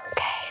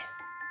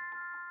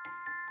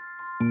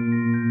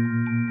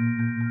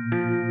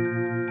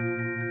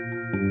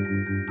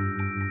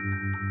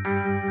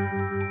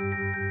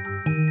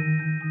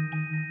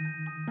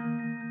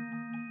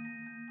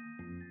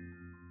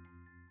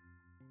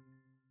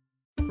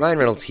 Ryan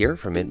Reynolds here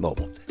from Mint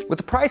Mobile. With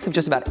the price of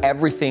just about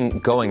everything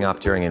going up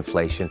during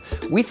inflation,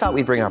 we thought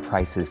we'd bring our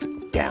prices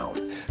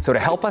down. So to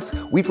help us,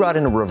 we brought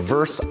in a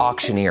reverse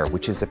auctioneer,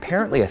 which is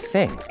apparently a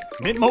thing.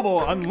 Mint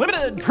Mobile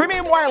Unlimited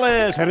Premium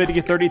Wireless. How to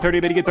get 30, 30,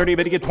 bit to get 30,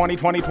 bit to get 20,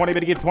 20, 20, bit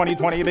to get 20,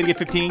 20, bit to get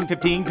 15,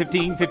 15,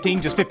 15,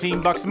 15, just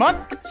 $15 a month?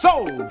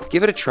 Sold!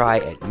 Give it a try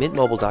at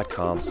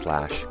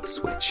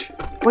mintmobile.com/switch.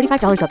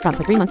 $45 up front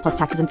for 3 months plus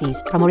taxes and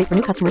fees. Promo rate for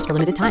new customers for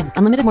limited time.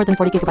 Unlimited more than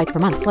 40 gigabytes per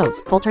month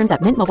slows. Full terms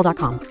at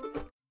mintmobile.com.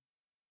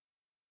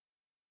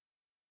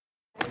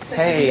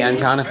 Hey, I'm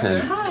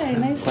Jonathan. Hi,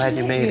 nice Glad to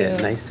you meet made you.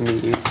 it. Nice to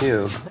meet you,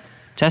 too.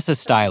 Tessa's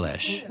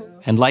stylish,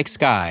 and like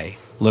Skye,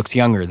 looks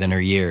younger than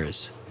her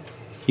years.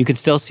 You could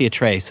still see a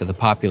trace of the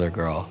popular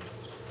girl.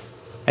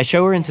 I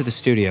show her into the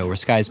studio where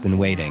Skye's been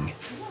waiting.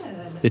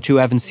 The two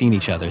haven't seen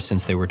each other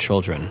since they were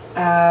children.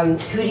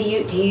 Who do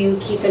you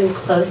keep in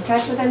close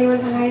touch with anyone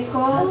from high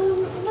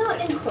school?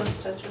 Not in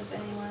close touch with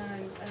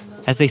anyone.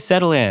 As they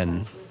settle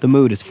in, the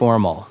mood is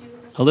formal,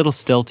 a little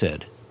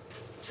stilted.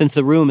 Since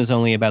the room is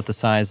only about the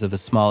size of a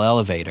small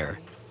elevator,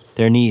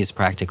 their knees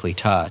practically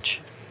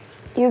touch.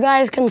 You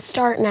guys can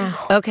start now.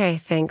 Okay,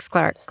 thanks,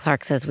 Clark.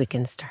 Clark says we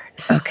can start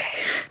now. Okay.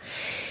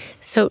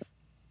 So,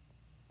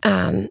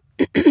 so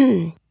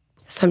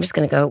I'm just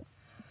going to go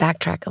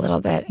backtrack a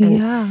little bit.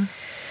 Yeah.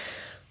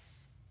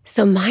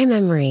 So my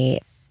memory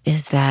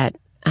is that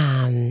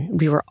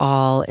we were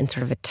all in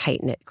sort of a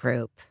tight-knit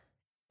group.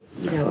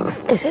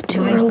 Is it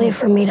too early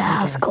for me to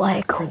ask,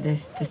 like, for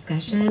this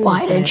discussion,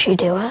 why did she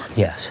do it?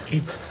 Yes.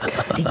 It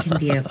can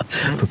be a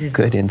positive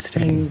Good thing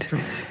instinct.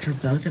 for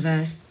both of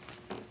us.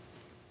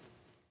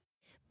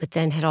 But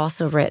then had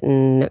also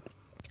written,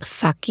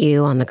 "fuck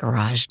you" on the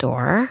garage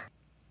door.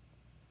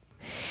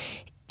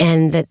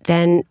 And that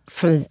then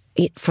from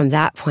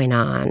that point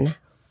on,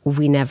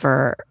 we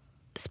never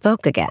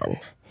spoke again.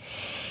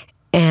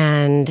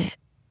 And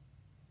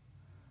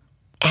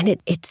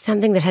it's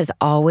something that has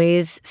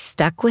always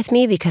stuck with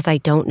me because I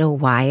don't know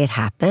why it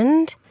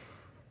happened.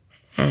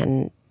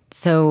 And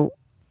so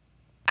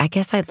I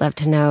guess I'd love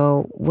to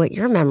know what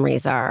your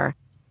memories are.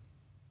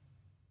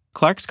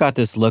 Clark's got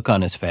this look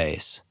on his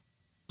face.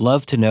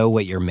 Love to know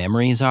what your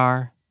memories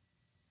are?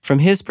 From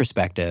his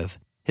perspective,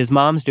 his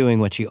mom's doing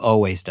what she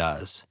always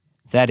does.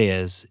 That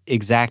is,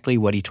 exactly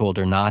what he told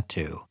her not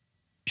to.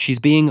 She's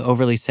being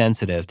overly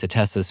sensitive to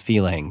Tessa's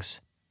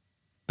feelings.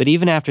 But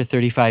even after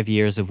 35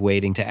 years of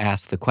waiting to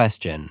ask the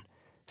question,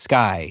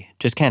 Skye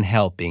just can't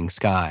help being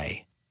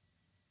Skye.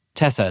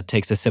 Tessa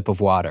takes a sip of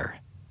water.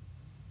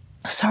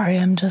 Sorry,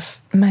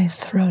 my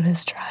throat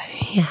is dry.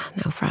 Yeah,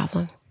 no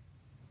problem.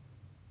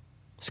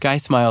 Skye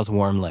smiles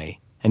warmly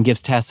and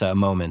gives Tessa a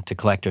moment to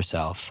collect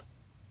herself.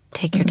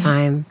 Take your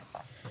time.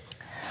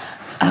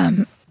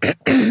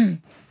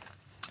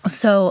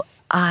 So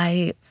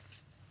I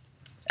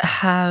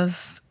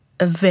have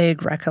a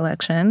vague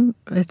recollection.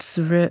 It's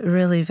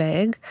really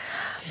vague.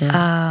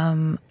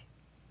 Yeah.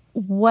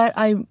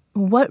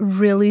 What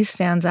really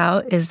stands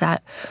out is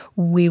that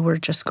we were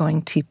just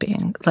going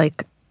teeping.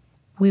 Like,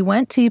 we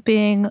went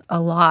teeping a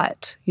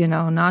lot,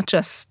 not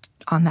just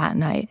on that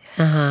night.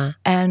 Uh-huh.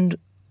 And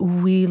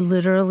we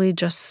literally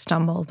just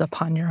stumbled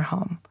upon your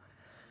home.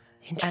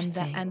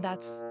 Interesting. And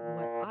that's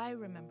what I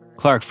remember.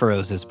 Clark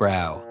furrows his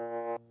brow.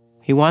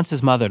 He wants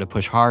his mother to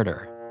push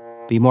harder,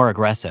 be more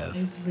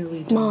aggressive.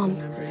 Mom,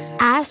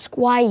 ask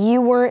why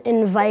you weren't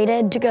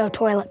invited to go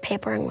toilet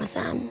papering with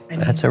them.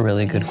 That's a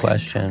really good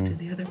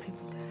question.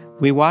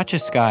 We watch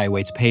as Skye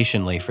waits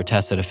patiently for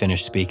Tessa to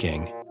finish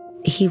speaking.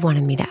 He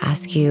wanted me to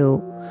ask you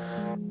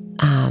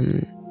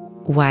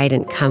why I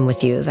didn't come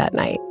with you that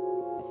night,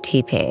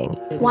 teeping.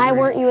 Why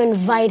weren't you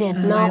invited,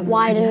 not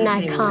why didn't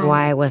I come?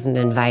 Why I wasn't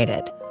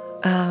invited.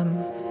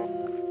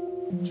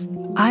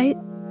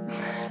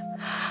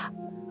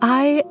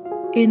 I,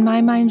 in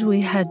my mind, we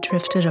had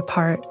drifted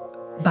apart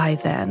by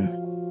then.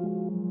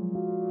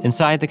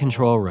 Inside the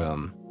control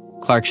room,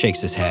 Clark shakes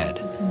his head.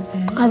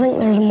 I think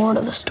there's more to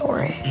the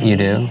story. You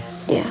do?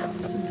 Yeah.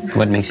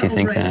 What makes you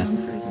think that?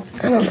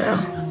 I don't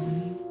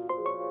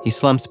know. He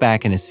slumps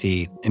back in his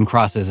seat and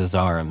crosses his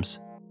arms.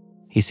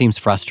 He seems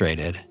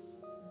frustrated.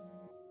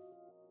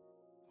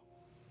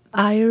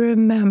 I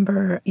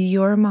remember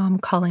your mom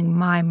calling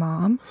my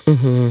mom.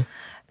 Mm-hmm.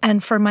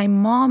 And for my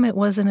mom, it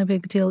wasn't a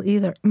big deal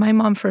either. My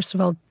mom, first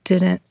of all,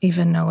 didn't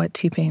even know what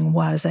teeping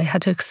was. I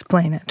had to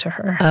explain it to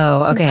her.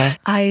 Oh, okay.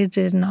 I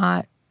did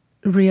not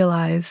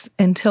realize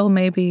until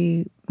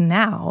maybe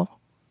now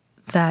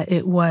that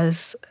it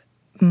was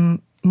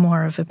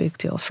more of a big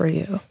deal for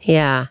you.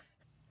 Yeah.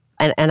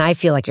 And I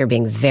feel like you're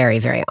being very,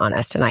 very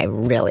honest, and I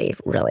really,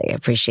 really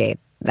appreciate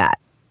that.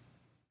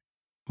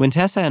 When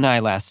Tessa and I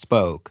last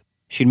spoke,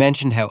 she'd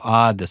mentioned how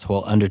odd this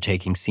whole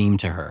undertaking seemed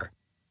to her.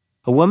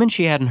 A woman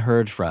she hadn't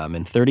heard from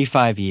in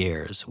 35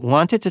 years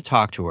wanted to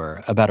talk to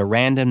her about a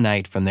random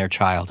night from their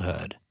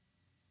childhood.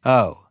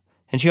 Oh,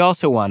 and she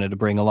also wanted to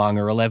bring along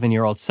her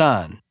 11-year-old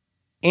son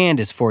and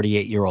his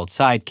 48-year-old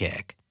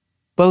sidekick,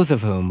 both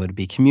of whom would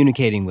be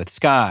communicating with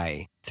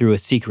Skye through a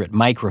secret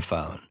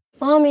microphone.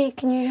 Mommy,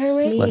 can you hear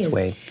me? Please. Let's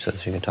wait so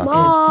she can talk.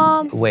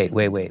 Mom!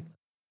 Wait.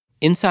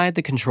 Inside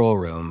the control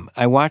room,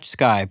 I watch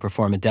Skye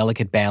perform a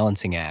delicate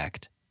balancing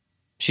act.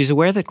 She's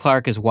aware that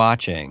Clark is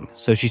watching,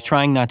 so she's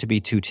trying not to be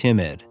too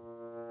timid.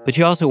 But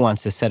she also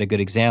wants to set a good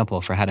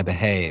example for how to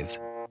behave.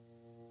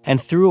 And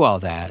through all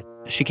that,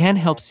 she can't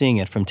help seeing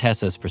it from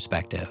Tessa's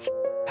perspective.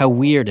 How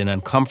weird and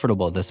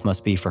uncomfortable this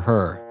must be for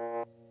her.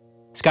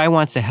 Skye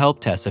wants to help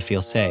Tessa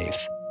feel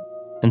safe.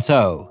 And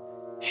so,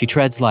 she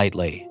treads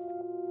lightly.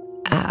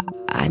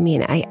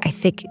 I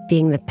think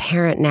being the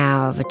parent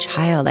now of a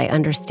child, I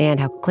understand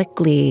how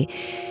quickly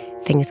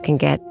things can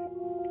get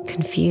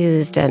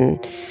confused. And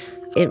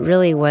it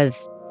really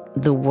was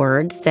the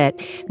words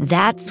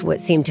that's what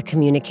seemed to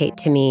communicate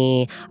to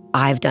me,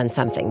 I've done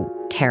something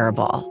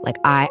terrible. Like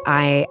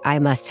I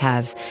must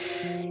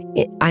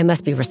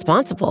be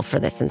responsible for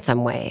this in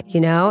some way,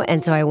 you know?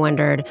 And so I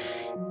wondered,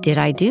 did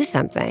I do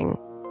something?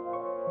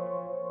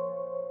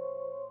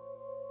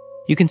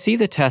 You can see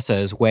that Tessa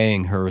is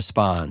weighing her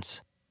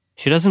response.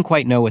 She doesn't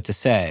quite know what to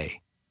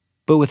say.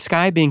 But with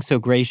Skye being so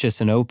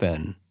gracious and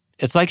open,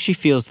 it's like she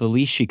feels the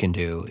least she can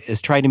do is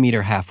try to meet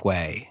her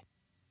halfway.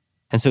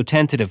 And so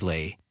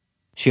tentatively,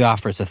 she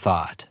offers a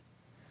thought.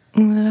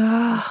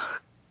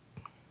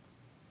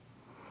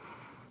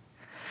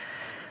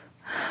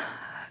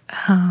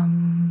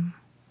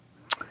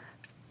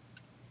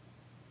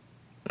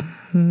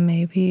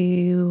 Maybe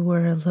you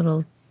were a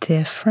little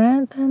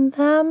different than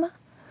them?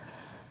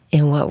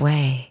 In what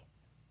way?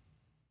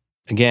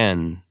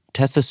 Again,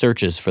 Tessa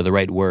searches for the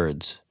right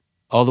words,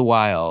 all the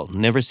while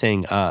never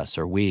saying us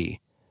or we,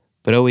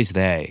 but always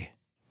they.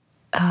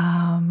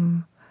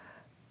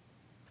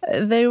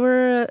 They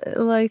were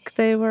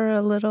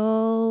a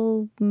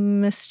little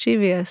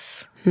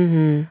mischievous.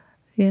 Mm-hmm.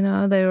 You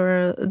know, they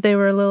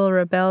were a little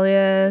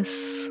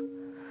rebellious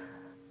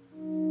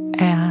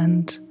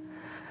and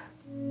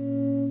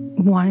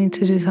wanting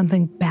to do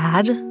something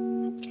bad.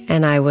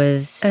 And I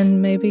was...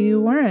 And maybe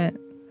you weren't.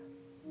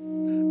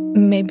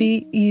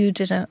 Maybe you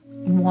didn't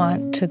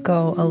want to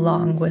go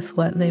along with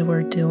what they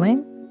were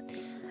doing.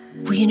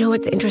 Well, you know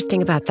what's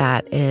interesting about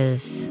that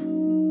is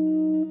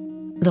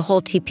the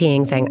whole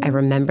TPing thing. I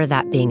remember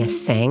that being a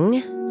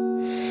thing,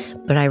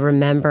 but I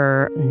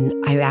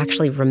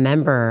actually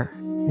remember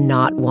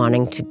not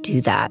wanting to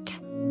do that.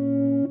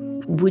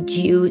 Would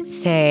you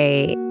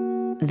say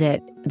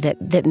that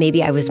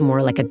maybe I was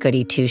more like a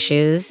goody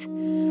two-shoes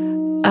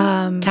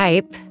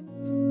type?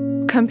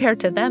 Compared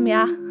to them,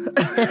 yeah.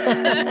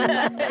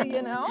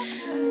 You know?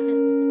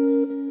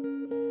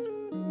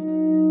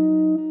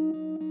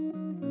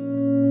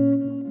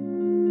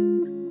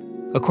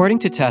 According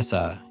to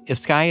Tessa, if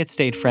Skye had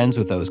stayed friends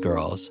with those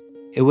girls,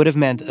 it would have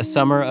meant a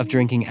summer of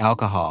drinking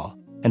alcohol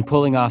and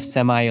pulling off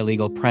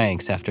semi-illegal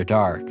pranks after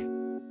dark.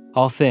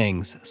 All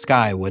things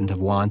Skye wouldn't have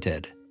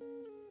wanted.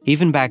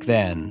 Even back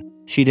then,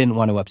 she didn't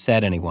want to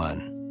upset anyone.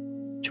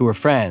 To her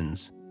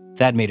friends,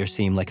 that made her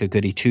seem like a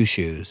goody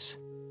two-shoes.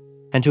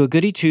 And to a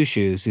goody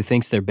two-shoes who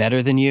thinks they're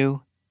better than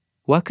you,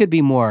 what could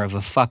be more of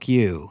a fuck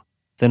you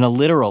than a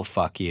literal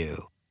fuck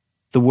you?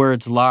 The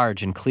words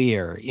large and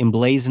clear,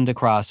 emblazoned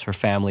across her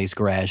family's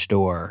garage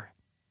door.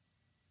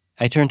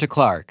 I turn to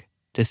Clark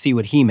to see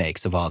what he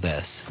makes of all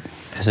this.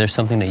 Is there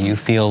something that you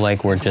feel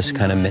like we're just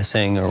kind of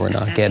missing or we're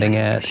not getting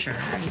at? Sure,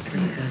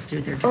 everybody goes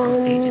through their different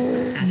stages.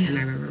 And at that time,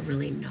 I remember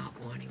really not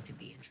wanting to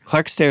be in trouble.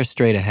 Clark stares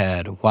straight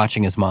ahead,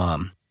 watching his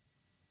mom.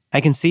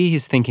 I can see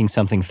he's thinking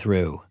something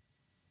through.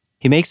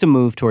 He makes a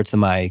move towards the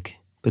mic,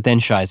 but then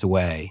shies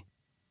away.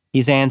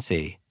 He's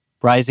antsy,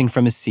 rising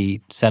from his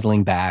seat,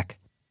 settling back.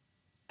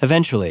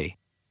 Eventually,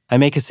 I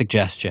make a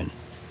suggestion.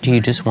 Do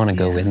you just want to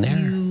go in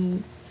there?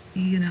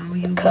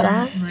 Could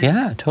I?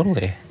 Yeah,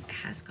 totally.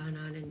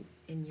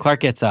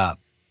 Clark gets up,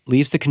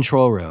 leaves the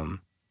control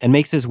room, and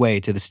makes his way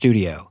to the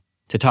studio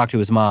to talk to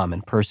his mom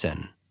in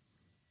person.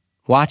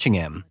 Watching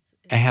him,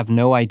 I have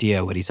no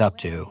idea what he's up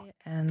to.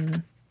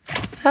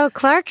 Oh,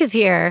 Clark is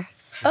here.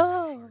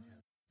 Oh.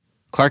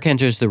 Clark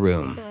enters the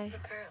room.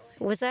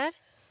 Was that?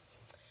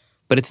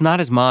 But it's not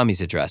his mom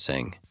he's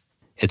addressing.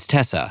 It's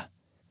Tessa.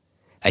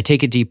 I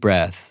take a deep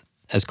breath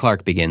as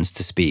Clark begins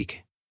to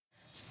speak.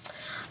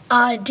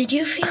 Did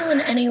you feel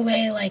in any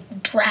way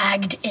like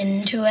dragged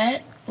into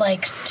it,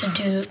 like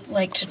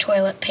to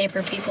toilet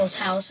paper people's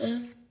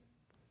houses?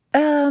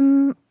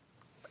 I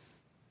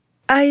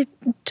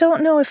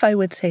don't know if I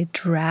would say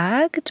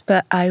dragged,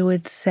 but I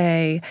would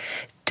say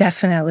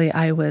definitely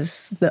I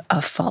was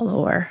a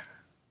follower.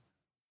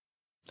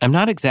 I'm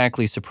not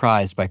exactly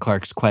surprised by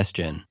Clark's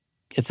question.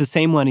 It's the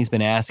same one he's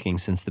been asking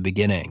since the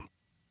beginning.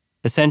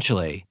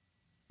 Essentially,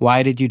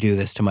 why did you do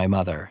this to my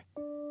mother?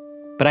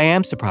 But I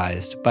am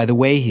surprised by the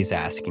way he's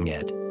asking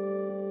it.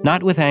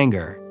 Not with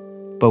anger,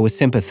 but with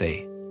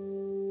sympathy.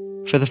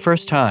 For the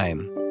first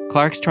time,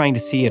 Clark's trying to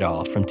see it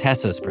all from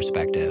Tessa's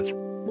perspective.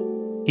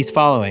 He's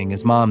following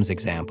his mom's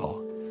example.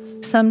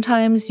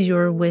 Sometimes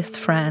you're with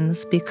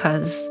friends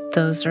because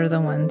those are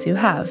the ones you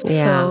have.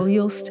 Yeah. So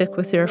you'll stick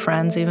with your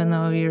friends even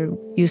though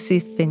you see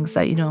things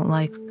that you don't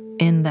like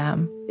in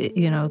them.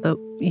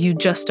 You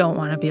just don't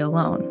want to be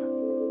alone.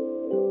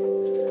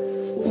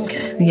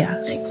 Okay. Yeah.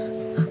 Thanks.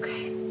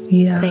 Okay.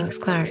 Yeah. Thanks,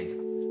 Clark.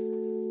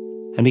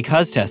 And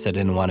because Tessa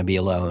didn't want to be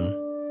alone,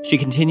 she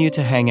continued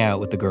to hang out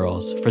with the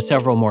girls for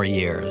several more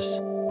years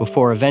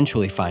before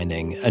eventually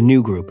finding a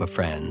new group of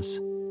friends.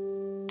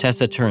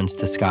 Tessa turns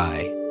to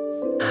Skye.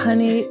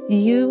 Honey,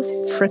 you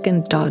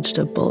frickin' dodged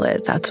a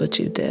bullet. That's what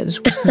you did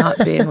with not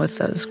being with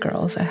those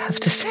girls, I have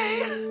to say.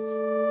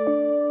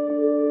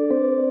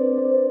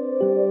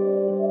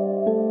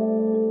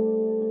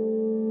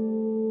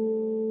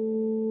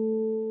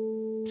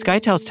 Skye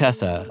tells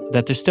Tessa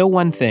that there's still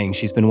one thing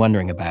she's been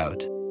wondering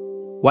about.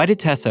 Why did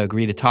Tessa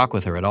agree to talk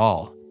with her at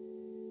all?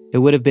 It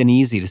would have been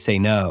easy to say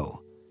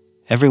no.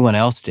 Everyone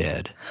else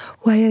did.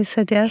 Why I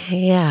said yes?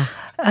 Yeah.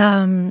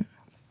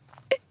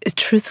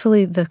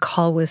 Truthfully, the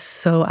call was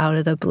so out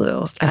of the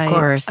blue. Of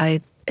course.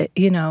 I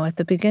at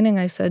the beginning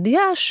I said,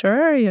 yeah,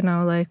 sure,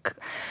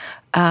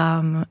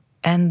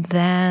 and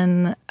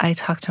then I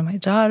talked to my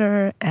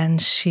daughter and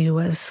she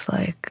was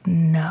like,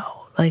 no,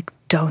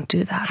 don't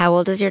do that. How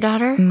old is your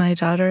daughter? My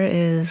daughter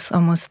is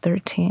almost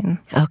 13.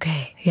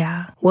 Okay.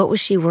 Yeah. What was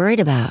she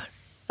worried about?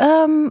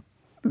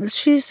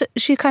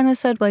 She kind of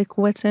said,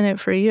 what's in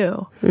it for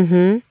you?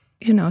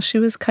 Mm-hmm. She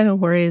was kind of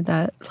worried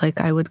that,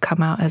 I would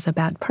come out as a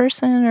bad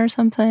person or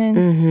something.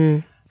 Mm-hmm.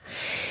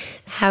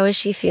 How is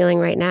she feeling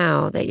right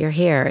now that you're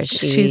here?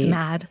 She's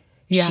mad.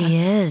 Yeah. She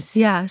is?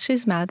 Yeah,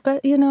 she's mad.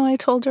 But, I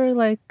told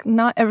her,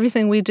 not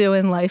everything we do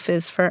in life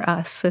is for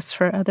us. It's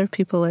for other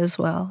people as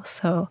well.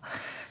 So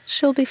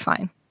she'll be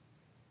fine.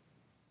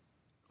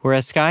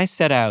 Whereas Skye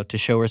set out to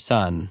show her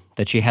son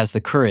that she has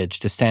the courage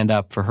to stand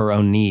up for her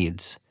own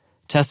needs,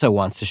 Tessa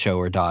wants to show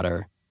her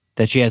daughter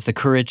that she has the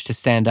courage to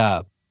stand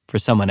up for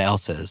someone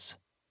else's.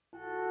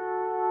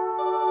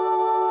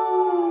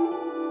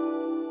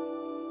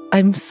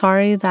 I'm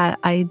sorry that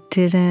I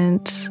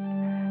didn't.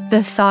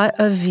 The thought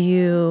of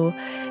you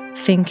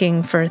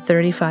thinking for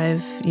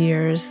 35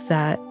 years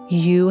that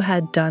you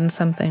had done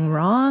something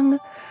wrong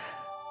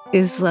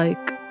is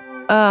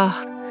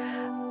I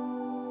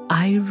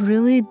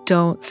really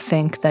don't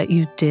think that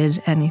you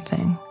did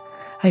anything.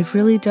 I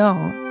really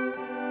don't.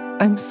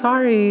 I'm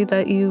sorry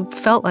that you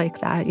felt like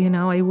that,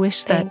 I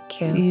wish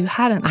that you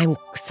hadn't. I'm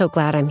so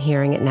glad I'm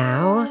hearing it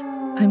now.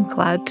 I'm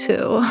glad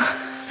too.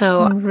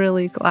 So I'm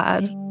really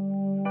glad.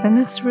 And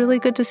it's really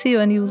good to see you,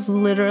 and you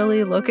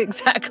literally look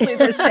exactly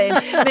the same.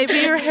 Maybe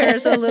your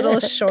hair's a little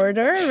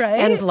shorter, right?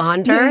 And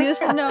blonder?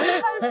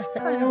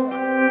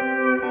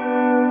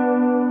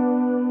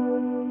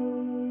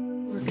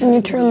 Can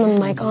you turn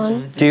the mic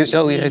on?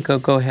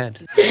 Go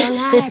ahead.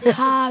 Dramatic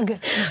hug.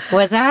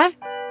 Was that?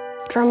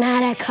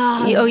 Dramatic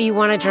hug. You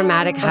want a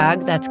dramatic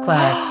hug? That's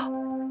Clark.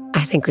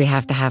 I think we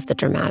have to have the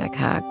dramatic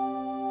hug.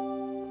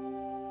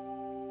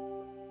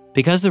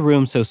 Because the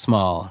room's so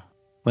small,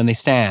 when they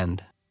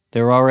stand,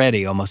 they're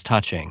already almost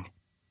touching.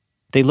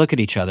 They look at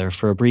each other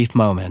for a brief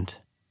moment,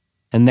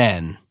 and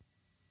then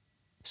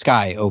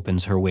Skye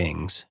opens her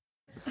wings.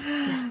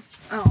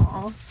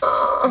 Oh,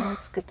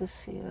 it's good to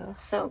see you.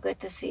 So good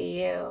to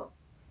see you.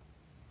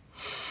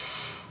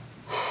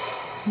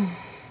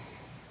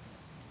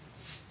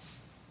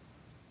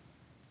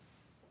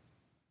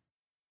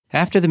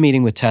 After the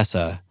meeting with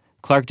Tessa,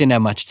 Clark didn't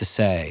have much to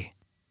say.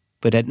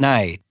 But at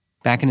night,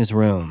 back in his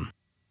room,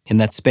 in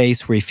that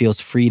space where he feels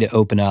free to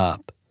open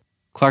up,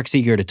 Clark's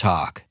eager to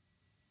talk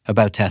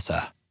about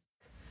Tessa.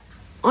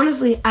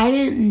 Honestly, I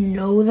didn't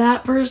know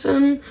that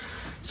person,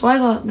 so I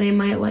thought they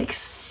might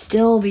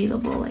still be the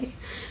bully,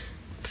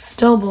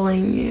 still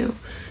bullying you,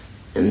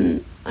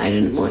 and I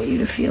didn't want you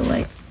to feel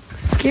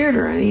scared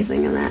or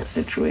anything in that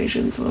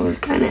situation, so I was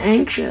kind of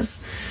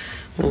anxious.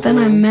 But then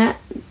I met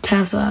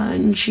Tessa,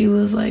 and she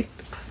was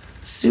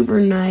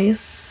super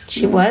nice.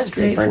 She was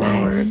super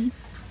nice.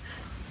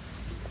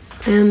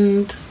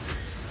 And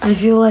I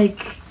feel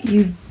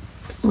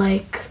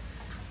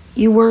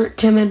you weren't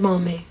timid,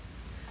 Mommy.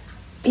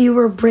 You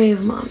were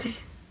brave, Mommy.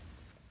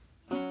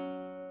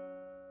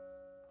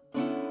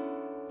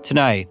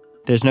 Tonight,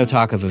 there's no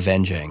talk of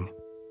avenging.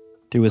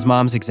 Through his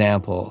mom's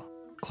example,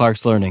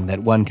 Clark's learning that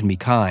one can be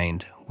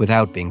kind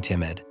without being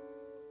timid.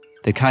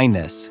 That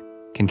kindness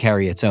can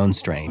carry its own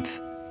strength.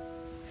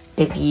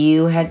 If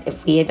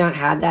we had not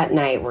had that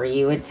night where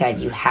you had said,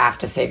 you have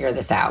to figure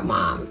this out,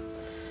 Mom,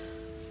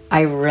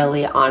 I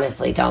really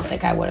honestly don't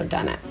think I would have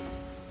done it.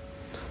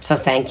 So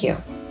thank you.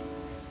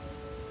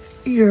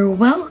 You're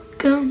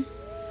welcome.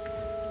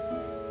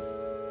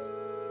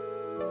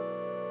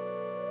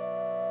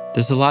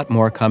 There's a lot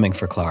more coming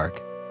for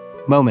Clark.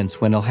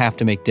 Moments when he'll have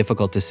to make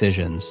difficult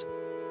decisions.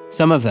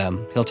 Some of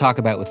them he'll talk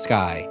about with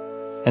Skye,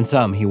 and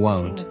some he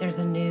won't. There's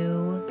a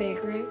new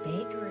bakery.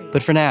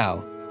 But for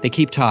now, they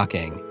keep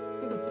talking.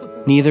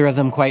 Neither of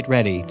them quite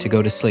ready to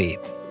go to sleep.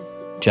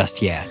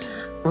 Just yet.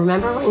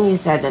 Remember when you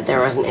said that there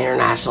was an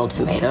International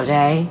Tomato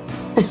Day?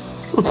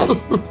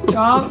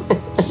 Stop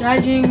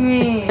judging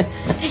me.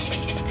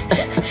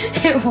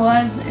 It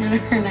was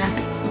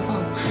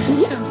International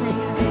Tomato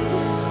Day.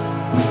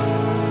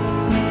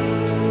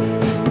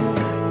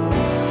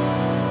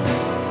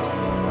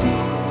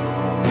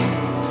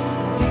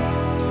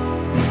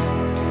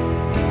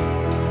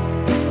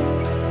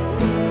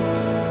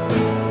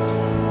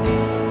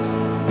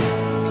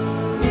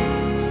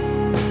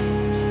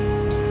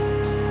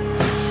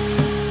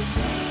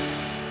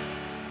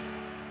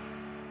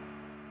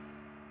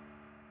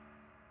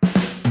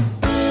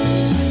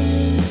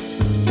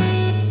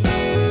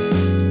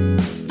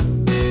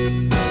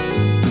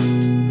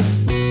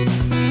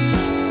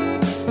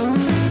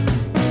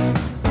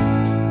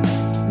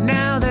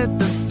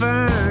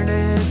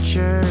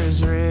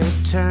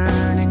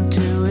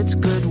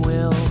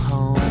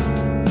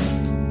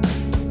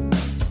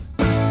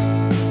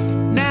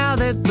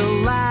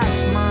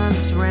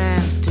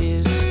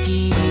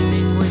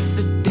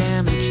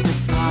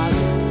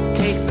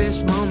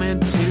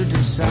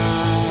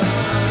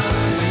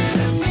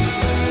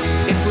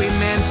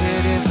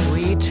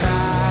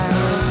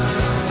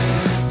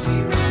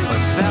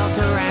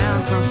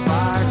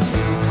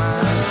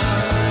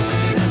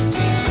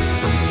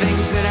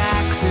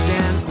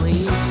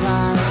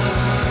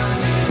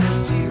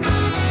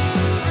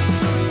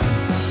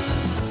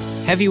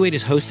 Heavyweight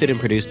is hosted and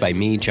produced by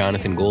me,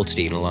 Jonathan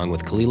Goldstein, along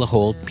with Kalila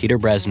Holt, Peter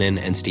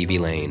Bresnan, and Stevie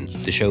Lane.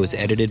 The show is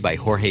edited by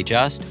Jorge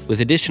Just, with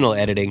additional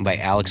editing by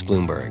Alex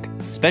Bloomberg.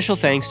 Special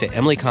thanks to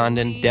Emily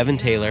Condon, Devin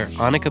Taylor,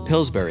 Annika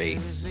Pillsbury,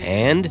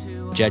 and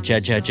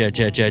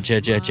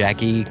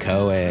Jackie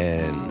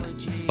Cohen.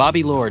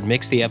 Bobby Lord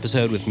mixed the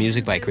episode with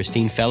music by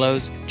Christine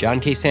Fellows, John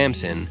K.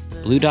 Sampson,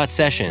 Blue Dot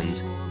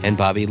Sessions, and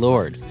Bobby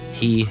Lord,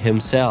 he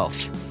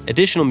himself.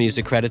 Additional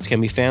music credits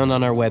can be found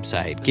on our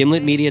website,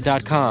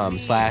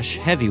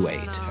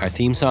 gimletmedia.com/heavyweight. Our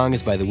theme song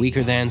is by The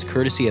Weaker Thans,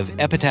 courtesy of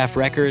Epitaph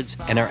Records,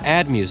 and our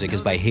ad music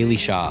is by Haley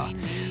Shaw.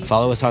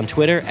 Follow us on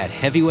Twitter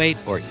 @heavyweight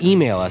or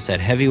email us at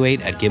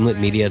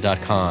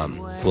heavyweight@gimletmedia.com.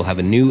 We'll have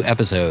a new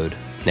episode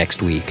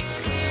next week.